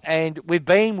 and we've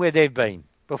been where they've been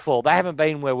before. They haven't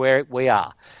been where we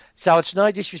are. So it's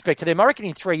no disrespect to them. I reckon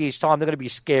in 3 years' time, they're going to be a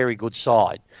scary good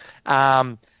side.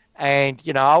 And,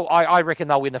 I reckon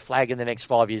they'll win the flag in the next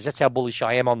 5 years. That's how bullish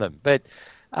I am on them. But,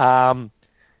 they're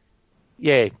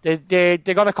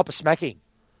going to cop a smacking.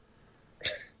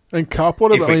 And Cup,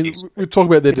 we talk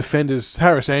about their defenders.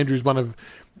 Harris Andrews, one of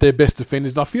their best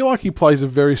defenders. And I feel like he plays a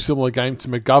very similar game to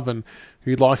McGovern,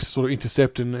 who likes to sort of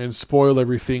intercept and spoil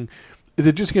everything. Is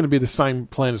it just going to be the same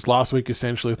plan as last week,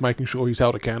 essentially, with making sure he's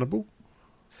held accountable?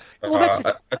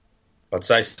 Well, I'd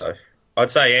say so.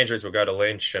 I'd say Andrews will go to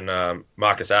Lynch and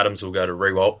Marcus Adams will go to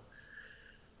Rewalt.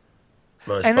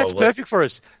 And that's perfect for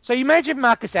us. So you imagine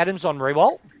Marcus Adams on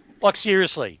Rewalt? Like,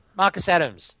 seriously, Marcus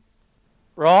Adams,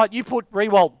 right? You put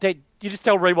Rewalt dead. You just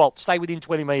tell Rewalt, stay within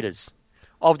 20 metres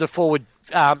of the forward,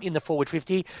 in the forward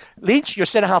 50. Lynch, your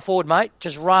centre-half forward, mate,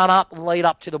 just run up and lead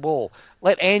up to the ball.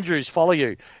 Let Andrews follow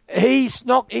you. He's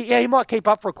not, he might keep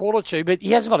up for a quarter or two, but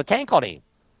he hasn't got a tank on him.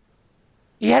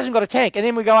 He hasn't got a tank. And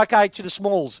then we go, okay, to the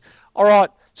smalls. All right,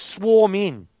 swarm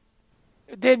in.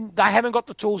 Then they haven't got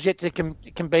the tools yet to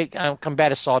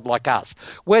combat a side like us.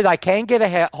 Where they can get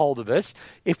a hold of us,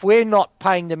 if we're not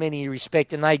paying them any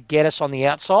respect and they get us on the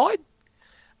outside,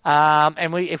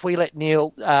 if we let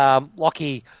Neil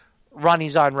Lockie run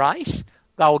his own race,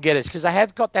 they will get us because they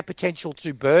have got that potential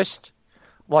to burst,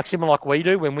 similar like we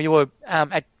do when we were.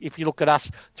 If you look at us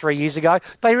 3 years ago,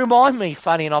 they remind me,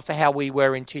 funny enough, of how we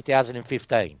were in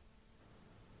 2015.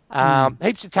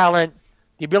 Heaps of talent,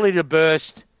 the ability to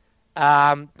burst,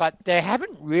 but they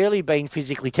haven't really been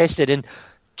physically tested. And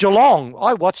Geelong,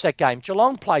 I watched that game.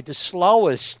 Geelong played the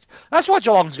slowest. That's why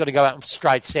Geelong's got to go out in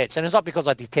straight sets, and it's not because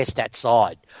I detest that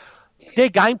side. Their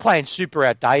game plan's super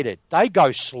outdated. They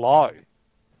go slow.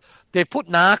 They've put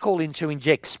Narkle in to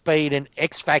inject speed and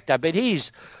X factor, but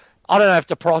I don't know if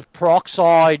the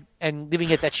peroxide and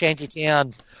living at that shanty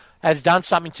town has done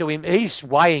something to him. He's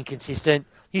way inconsistent.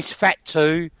 He's fat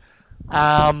too,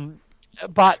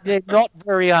 but they're not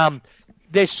very.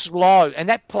 They're slow, and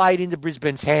that played into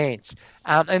Brisbane's hands.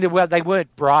 And they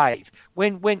weren't brave.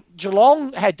 When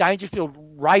Geelong had Dangerfield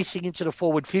racing into the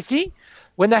forward 50,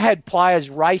 when they had players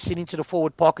racing into the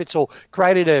forward pockets or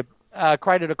created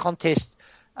a contest,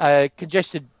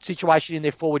 congested situation in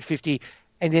their forward 50,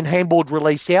 and then handballed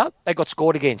release out, they got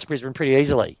scored against Brisbane pretty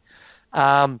easily.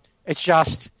 It's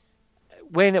just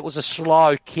when it was a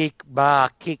slow kick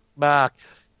mark,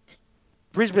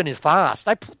 Brisbane is fast.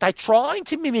 They're trying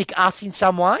to mimic us in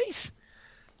some ways,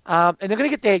 and they're going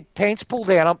to get their pants pulled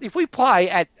down. If we play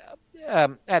at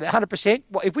 100%,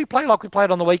 if we play like we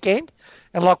played on the weekend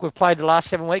and like we've played the last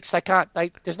 7 weeks,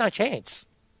 there's no chance.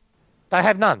 They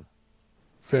have none.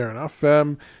 Fair enough.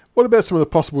 What about some of the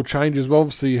possible changes? Well,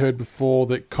 obviously, you heard before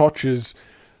that Koch is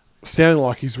sounding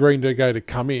like he's ready to go to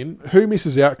come in. Who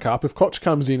misses out, Carp? If Koch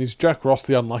comes in, is Jack Ross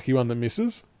the unlucky one that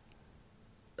misses?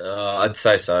 I'd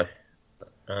say so.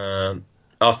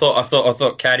 I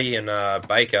thought Caddy and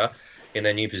Baker in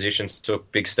their new positions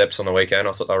took big steps on the weekend.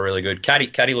 I thought they were really good.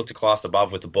 Caddy looked a class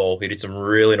above with the ball. He did some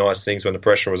really nice things when the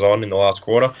pressure was on in the last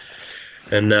quarter,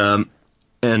 and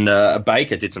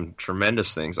Baker did some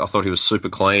tremendous things. I thought he was super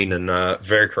clean and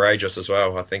very courageous as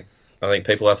well. I think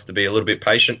people have to be a little bit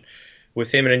patient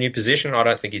with him in a new position. I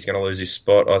don't think he's going to lose his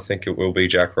spot. I think it will be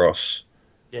Jack Ross.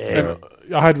 Yeah,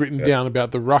 I had written down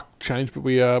about the ruck change, but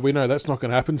we know that's not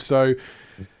going to happen. So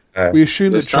we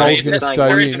assume that Charles going to stay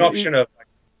there in. Is an option of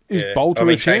is Bolter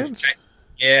a chance?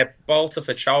 Yeah, Bolter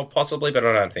for Charles possibly, but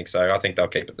I don't think so. I think they'll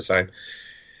keep it the same.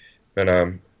 And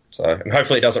and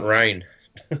hopefully it doesn't rain,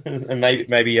 and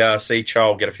maybe see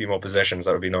Charles get a few more possessions.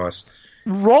 That would be nice.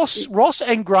 Ross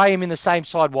and Graham in the same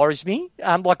side worries me.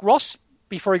 Like Ross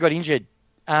before he got injured,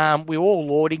 we were all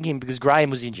lauding him because Graham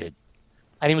was injured,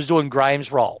 and he was doing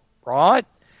Graham's role, right?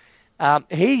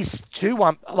 He's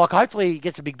 2-1. Like, hopefully he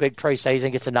gets a big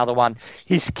pre-season, gets another one.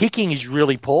 His kicking is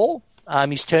really poor.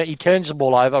 He turns the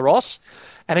ball over, Ross,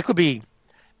 and it could be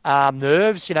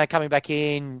nerves, coming back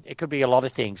in. It could be a lot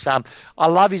of things. I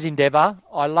love his endeavour.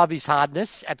 I love his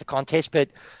hardness at the contest, but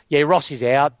yeah, Ross is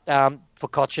out for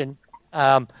Cochin.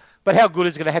 But how good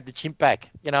is it going to have the chimp back?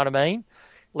 You know what I mean?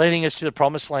 Leading us to the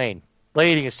promised land.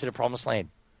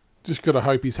 Just got to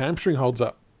hope his hamstring holds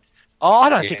up. Oh, I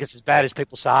don't think it's as bad as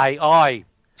people say. I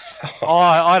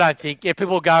don't think. Yeah,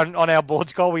 people are going on our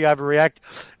boards, we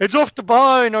overreact. It's off the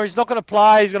bone, or he's not going to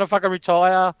play. He's going to fucking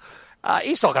retire.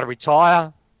 He's not going to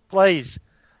retire. Please.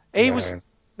 Any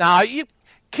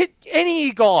of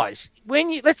you guys,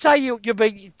 let's say you're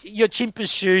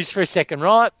chimpers shoes for a second,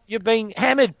 right? You've been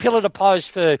hammered pillar to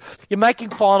post you're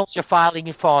making finals, you're failing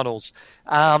in finals.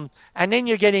 And then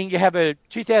you have a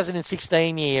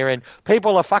 2016 year and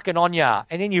people are fucking on you.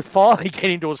 And then you finally get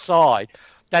into a side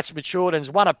that's matured and has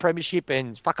won a premiership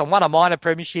and fucking won a minor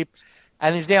premiership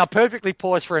and is now perfectly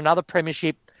poised for another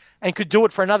premiership and could do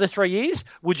it for another 3 years.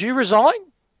 Would you resign?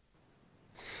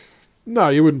 No,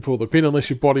 you wouldn't pull the pin unless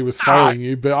your body was failing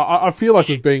you. But I feel like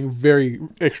he's being very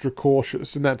extra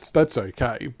cautious, and that's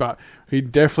okay. But he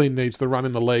definitely needs the run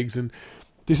in the legs, and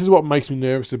this is what makes me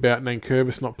nervous about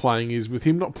Nankervis not playing. Is with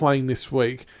him not playing this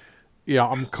week, yeah,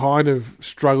 I'm kind of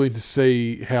struggling to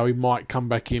see how he might come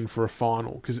back in for a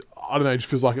final because I don't know, it just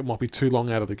feels like it might be too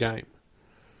long out of the game.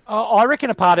 I reckon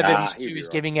a part of it is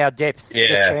giving our depth the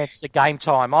chance to game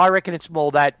time. I reckon it's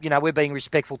more that, we're being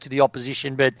respectful to the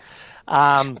opposition, but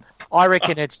I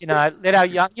reckon it's, let our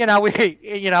young,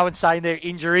 and saying their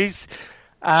injuries,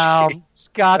 scar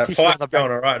tissue on the back.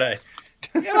 Going all right, eh?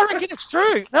 Yeah, I reckon it's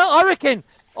true. No, I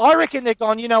reckon they're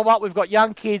gone, you know what, we've got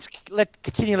young kids,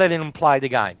 continue letting them play the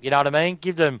game. You know what I mean?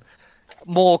 Give them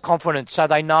more confidence so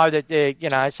they know that they're,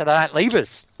 so they don't leave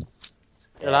us.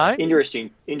 Interesting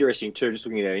too. Just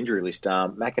looking at our injury list,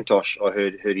 McIntosh, I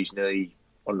heard hurt his knee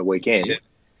on the weekend,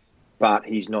 but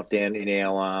he's not down in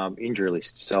our injury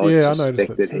list. So I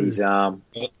suspect that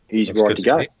he's right to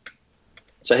go.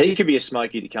 So he could be a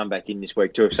smoky to come back in this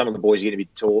week too. If some of the boys are going to be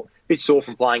a bit sore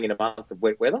from playing in a month of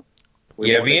wet weather,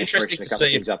 it'll be interesting to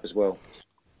see things up as well.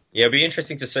 Yeah, it'll be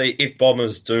interesting to see if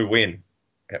Bombers do win,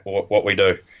 what we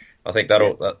do. I think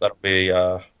that'll be.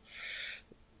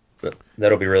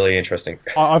 That'll be really interesting.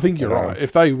 I think you're right.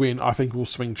 If they win, I think we'll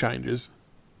swing changes.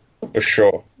 For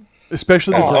sure.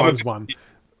 Especially the Grimes one.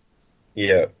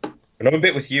 Yeah. And I'm a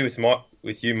bit with you,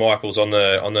 Michaels, on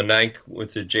the Nank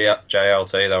with the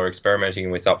JLT they were experimenting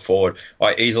with up forward.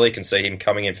 I easily can see him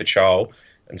coming in for Charles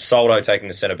and Soldo taking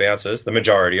the centre bounces, the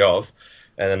majority of,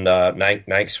 and then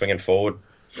Nank swinging forward.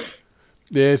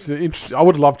 Yeah, it's interesting. I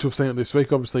would love to have seen it this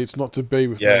week. Obviously, it's not to be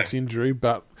with Nank's injury,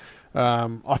 but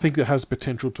I think it has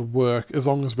potential to work as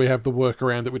long as we have the work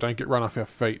around that we don't get run off our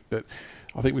feet. But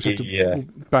I think we just have to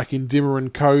back in Dimmer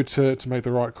and Co to make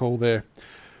the right call there.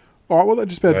 All right, well, that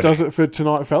just about does it for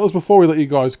tonight, fellas. Before we let you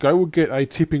guys go, we'll get a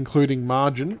tip including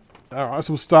margin. All right,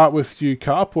 so we'll start with you,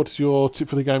 Carp. What's your tip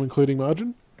for the game including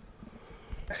margin?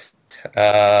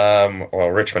 Well,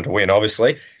 Richmond to win,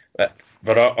 obviously.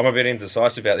 But I'm a bit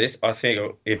indecisive about this. I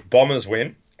think if Bombers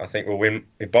win, I think we'll win.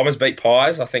 If Bombers beat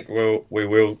Pies, I think we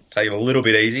will take it a little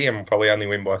bit easy and we'll probably only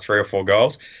win by 3 or 4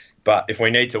 goals. But if we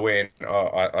need to win,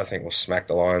 I think we'll smack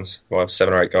the Lions by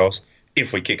 7 or 8 goals.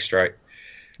 if we kick straight.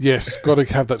 Yes, got to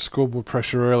have that scoreboard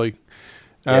pressure early.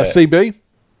 Yeah. CB?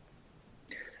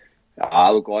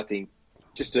 Look, I think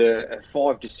just a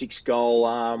 5 to 6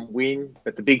 goal win.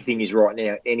 But the big thing is right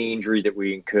now, any injury that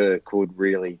we incur could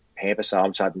really hamper. So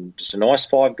I'm hoping just a nice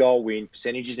 5-goal win.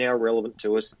 Percentage is now relevant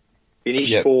to us.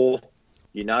 Finish fourth.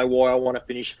 You know why I want to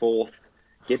finish fourth.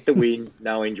 Get the win,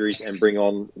 no injuries, and bring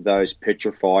on those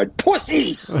petrified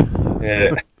pussies.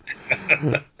 Yeah.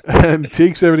 And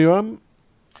Tigerc71?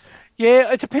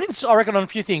 Yeah, it depends, I reckon, on a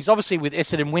few things. Obviously, with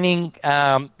Essendon winning,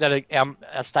 that are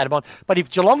our state of mind. But if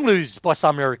Geelong lose by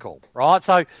some miracle, right?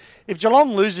 So if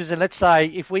Geelong loses, and let's say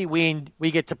if we win,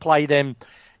 we get to play them.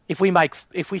 If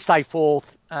we stay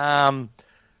fourth, and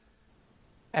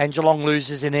Geelong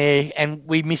loses in there, and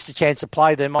we miss the chance to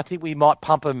play them, I think we might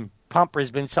pump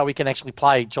Brisbane so we can actually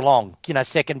play Geelong. You know,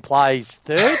 second plays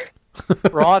third,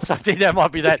 right? So I think that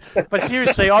might be that. But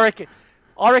seriously, I reckon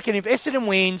if Essendon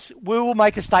wins, we will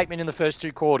make a statement in the first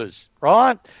 2 quarters,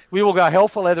 right? We will go hell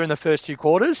for leather in the first 2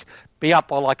 quarters, be up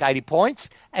by like 80 points,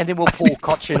 and then we'll pull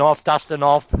Cochin off, Dustin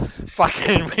off,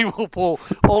 we will pull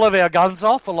all of our guns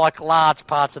off for like large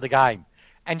parts of the game.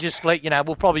 And just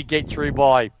we'll probably get through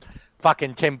by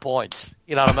fucking 10 points,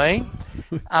 you know what I mean?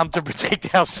 To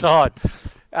protect our side.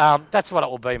 That's what it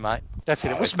will be, mate. That's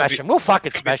it. We'll smash them. We'll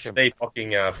fucking smash them. Steve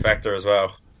fucking factor as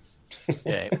well.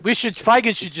 Yeah,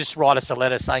 Fagan should just write us a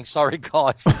letter saying, sorry,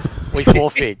 guys, we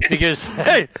forfeit, because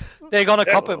they're going to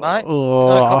cop it, mate.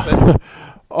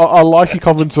 I like your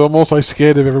confidence, so I'm also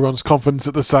scared of everyone's confidence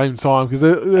at the same time, because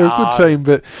they're a good team,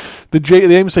 but the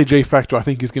MCG factor, I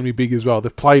think, is going to be big as well.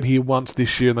 They've played here once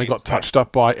this year, and they got touched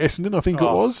up by Essendon, I think it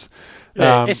was.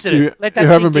 Yeah, Essendon. Let that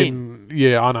sink in.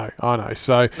 Yeah, I know.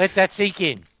 So let that sink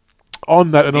in.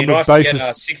 On that and on the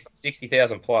basis...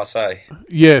 60,000 plus, eh?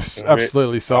 Yes,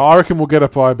 absolutely. So I reckon we'll get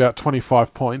up by about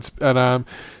 25 points. And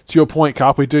to your point,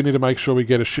 Carp, we do need to make sure we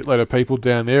get a shitload of people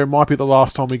down there. It might be the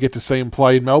last time we get to see them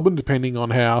play in Melbourne, depending on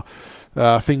how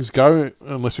things go,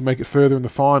 unless we make it further in the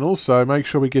finals. So make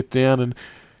sure we get down and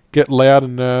get loud,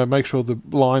 and make sure the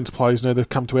Lions players know they've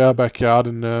come to our backyard,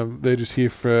 and they're just here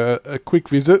for a quick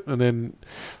visit, and then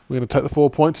we're going to take the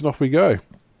 4 points and off we go.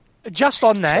 Just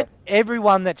on that,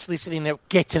 everyone that's listening,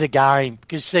 get to the game,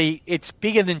 because, see, it's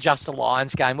bigger than just a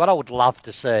Lions game. What I would love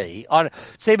to see,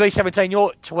 CB17,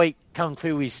 your tweet come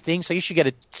through his thing, so you should get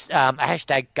a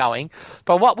hashtag going.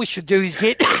 But what we should do is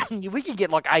we can get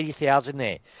like 80,000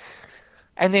 there.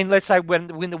 And then let's say when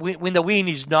the win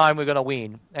is known, we're going to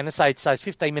win. And let's say it's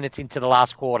 15 minutes into the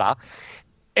last quarter,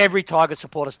 every Tiger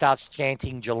supporter starts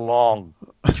chanting Geelong,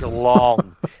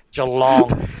 Geelong,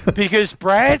 Geelong. Because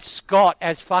Brad Scott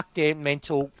has fucked their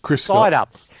mental side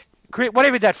up.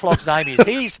 Whatever that flog's name is.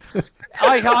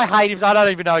 I hate him. I don't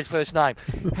even know his first name.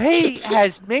 He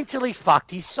has mentally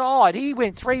fucked his side. He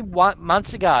went 3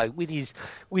 months ago with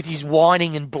his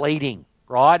whining and bleeding,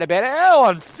 right, about how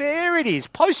unfair it is,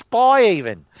 post-buy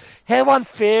even, how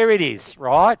unfair it is,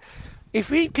 right?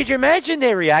 Could you imagine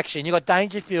their reaction? You got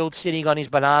Dangerfield sitting on his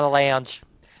banana lounge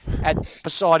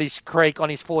beside his creek on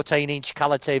his 14-inch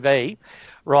colour TV,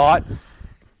 right?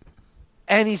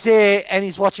 And he's there and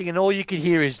he's watching, and all you could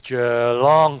hear is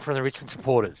Geelong from the Richmond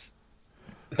supporters.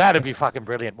 That'd be fucking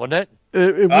brilliant, wouldn't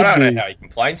it? I don't know how he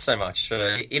complains so much.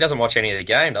 He doesn't watch any of the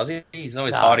game, does he? He's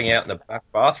always hiding out in the back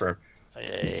bathroom.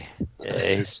 Yeah,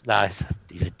 he's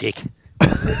a dick.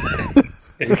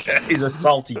 He's a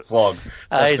salty flog.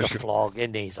 He's a flog,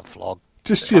 and he's a flog.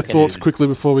 Just your thoughts quickly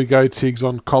before we go, Tiggs,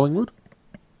 on Collingwood.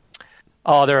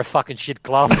 Oh, they're a fucking shit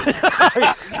club.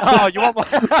 Oh, you want my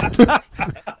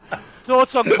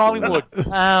thoughts on Collingwood?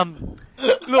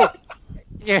 Look,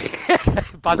 yeah,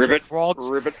 bunch of frogs.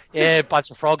 Yeah,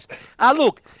 bunch of frogs.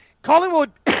 Look,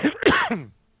 Collingwood.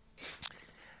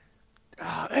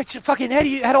 It's fucking.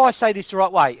 How do I say this the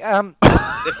right way?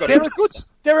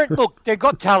 They've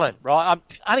got talent, right?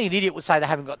 Only an idiot would say they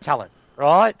haven't got talent,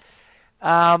 right?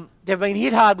 They've been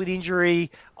hit hard with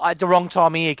injury at the wrong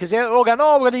time of year, because they're all going,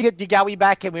 we're going to get DeGoey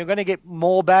back and we're going to get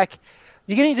more back.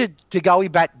 You're going to need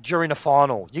DeGoey back during the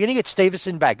final. You're going to get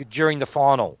Stevenson back during the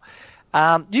final.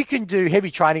 You can do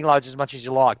heavy training loads as much as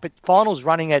you like, but finals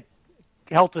running at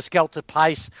helter-skelter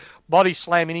pace, body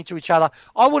slamming into each other.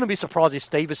 I wouldn't be surprised if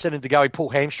Stevenson and DeGoey pull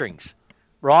hamstrings,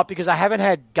 right? Because they haven't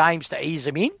had games to ease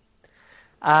them in.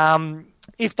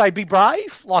 If they be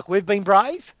brave, like we've been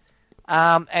brave,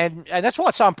 and that's why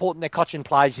it's so important that Cochin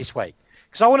plays this week.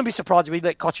 Because I wouldn't be surprised if we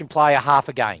let Cochin play a half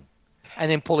a game and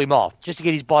then pull him off, just to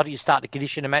get his body to start to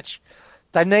condition a match.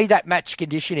 They need that match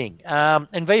conditioning, and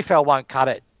VFL won't cut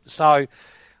it. So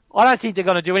I don't think they're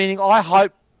going to do anything. I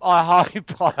hope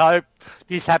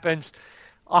this happens.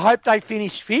 I hope they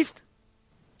finish 5th.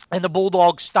 and the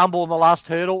Bulldogs stumble in the last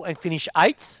hurdle and finish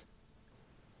 8th,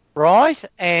 right?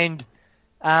 And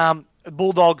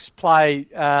Bulldogs play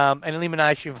an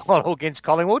elimination final against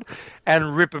Collingwood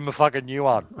and rip them a fucking new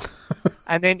one.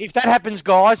 And then if that happens,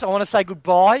 guys, I want to say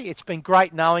goodbye. It's been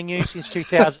great knowing you since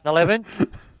 2011,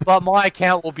 but my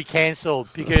account will be cancelled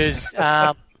because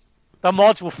the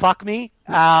mods will fuck me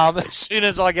as soon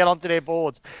as I get onto their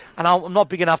boards. And I'm not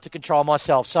big enough to control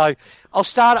myself. So I'll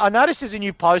start. I noticed there's a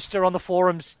new poster on the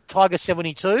forums,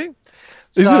 Tiger72.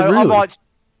 Is it really?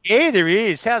 Yeah, there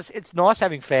is. It's nice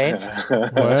having fans.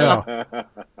 Wow.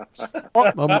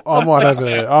 I might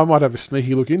have a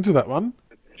sneaky look into that one.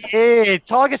 Yeah,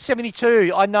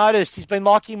 Tiger72. I noticed he's been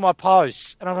liking my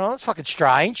posts, and I thought that's fucking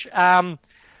strange. I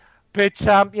might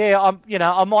have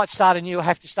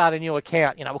to start a new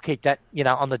account. We'll keep that,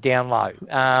 on the down low.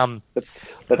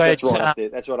 That's right up there.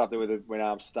 That's right up there with when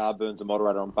Starburns a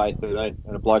moderator on Bay 13,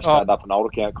 and a bloke started up an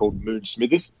old account called Moon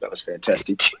Smithers. That was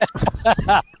fantastic.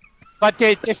 But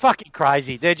they're fucking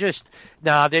crazy. They're just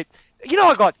I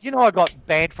got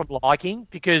banned from liking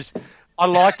because I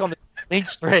liked on the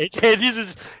links thread.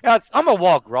 I'm a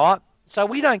wog, right? So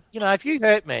we don't, if you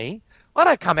hurt me, I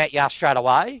don't come at you straight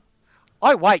away.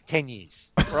 I wait 10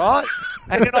 years, right?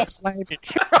 And then I slam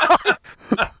it. Right?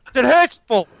 It hurts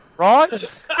more, right?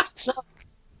 So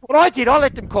what I did, I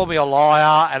let them call me a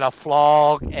liar and a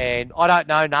flog and I don't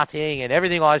know nothing and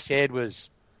everything I said was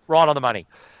right on the money.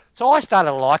 So I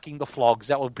started liking the flogs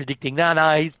that were predicting, no,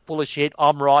 he's full of shit,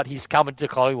 I'm right, he's coming to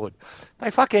Collingwood. They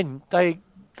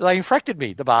infracted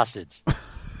me, the bastards.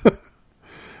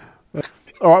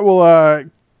 All right, well,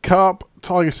 Carp,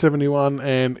 Tiger71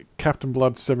 and Captain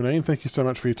Blood17, thank you so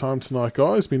much for your time tonight,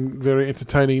 guys. It's been very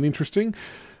entertaining and interesting.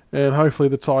 And hopefully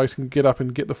the Tigers can get up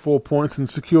and get the 4 points and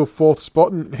secure 4th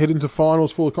spot and head into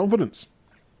finals full of confidence.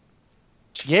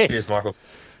 Yes. Cheers, Michael.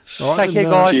 All right, take care,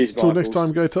 guys. Cheers, Until Michael. next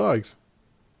time, go Tigers.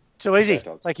 Too easy.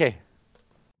 Take care.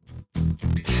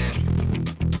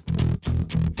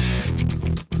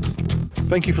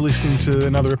 Thank you for listening to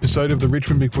another episode of the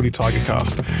Richmond BigFooty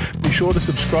Tigercast. Be sure to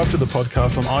subscribe to the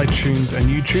podcast on iTunes and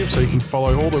YouTube so you can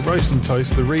follow all the roast and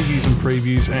toast, the reviews and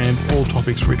previews, and all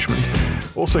topics Richmond.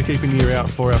 Also keep an ear out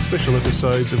for our special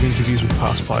episodes of interviews with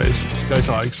past players. Go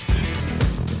Tigers.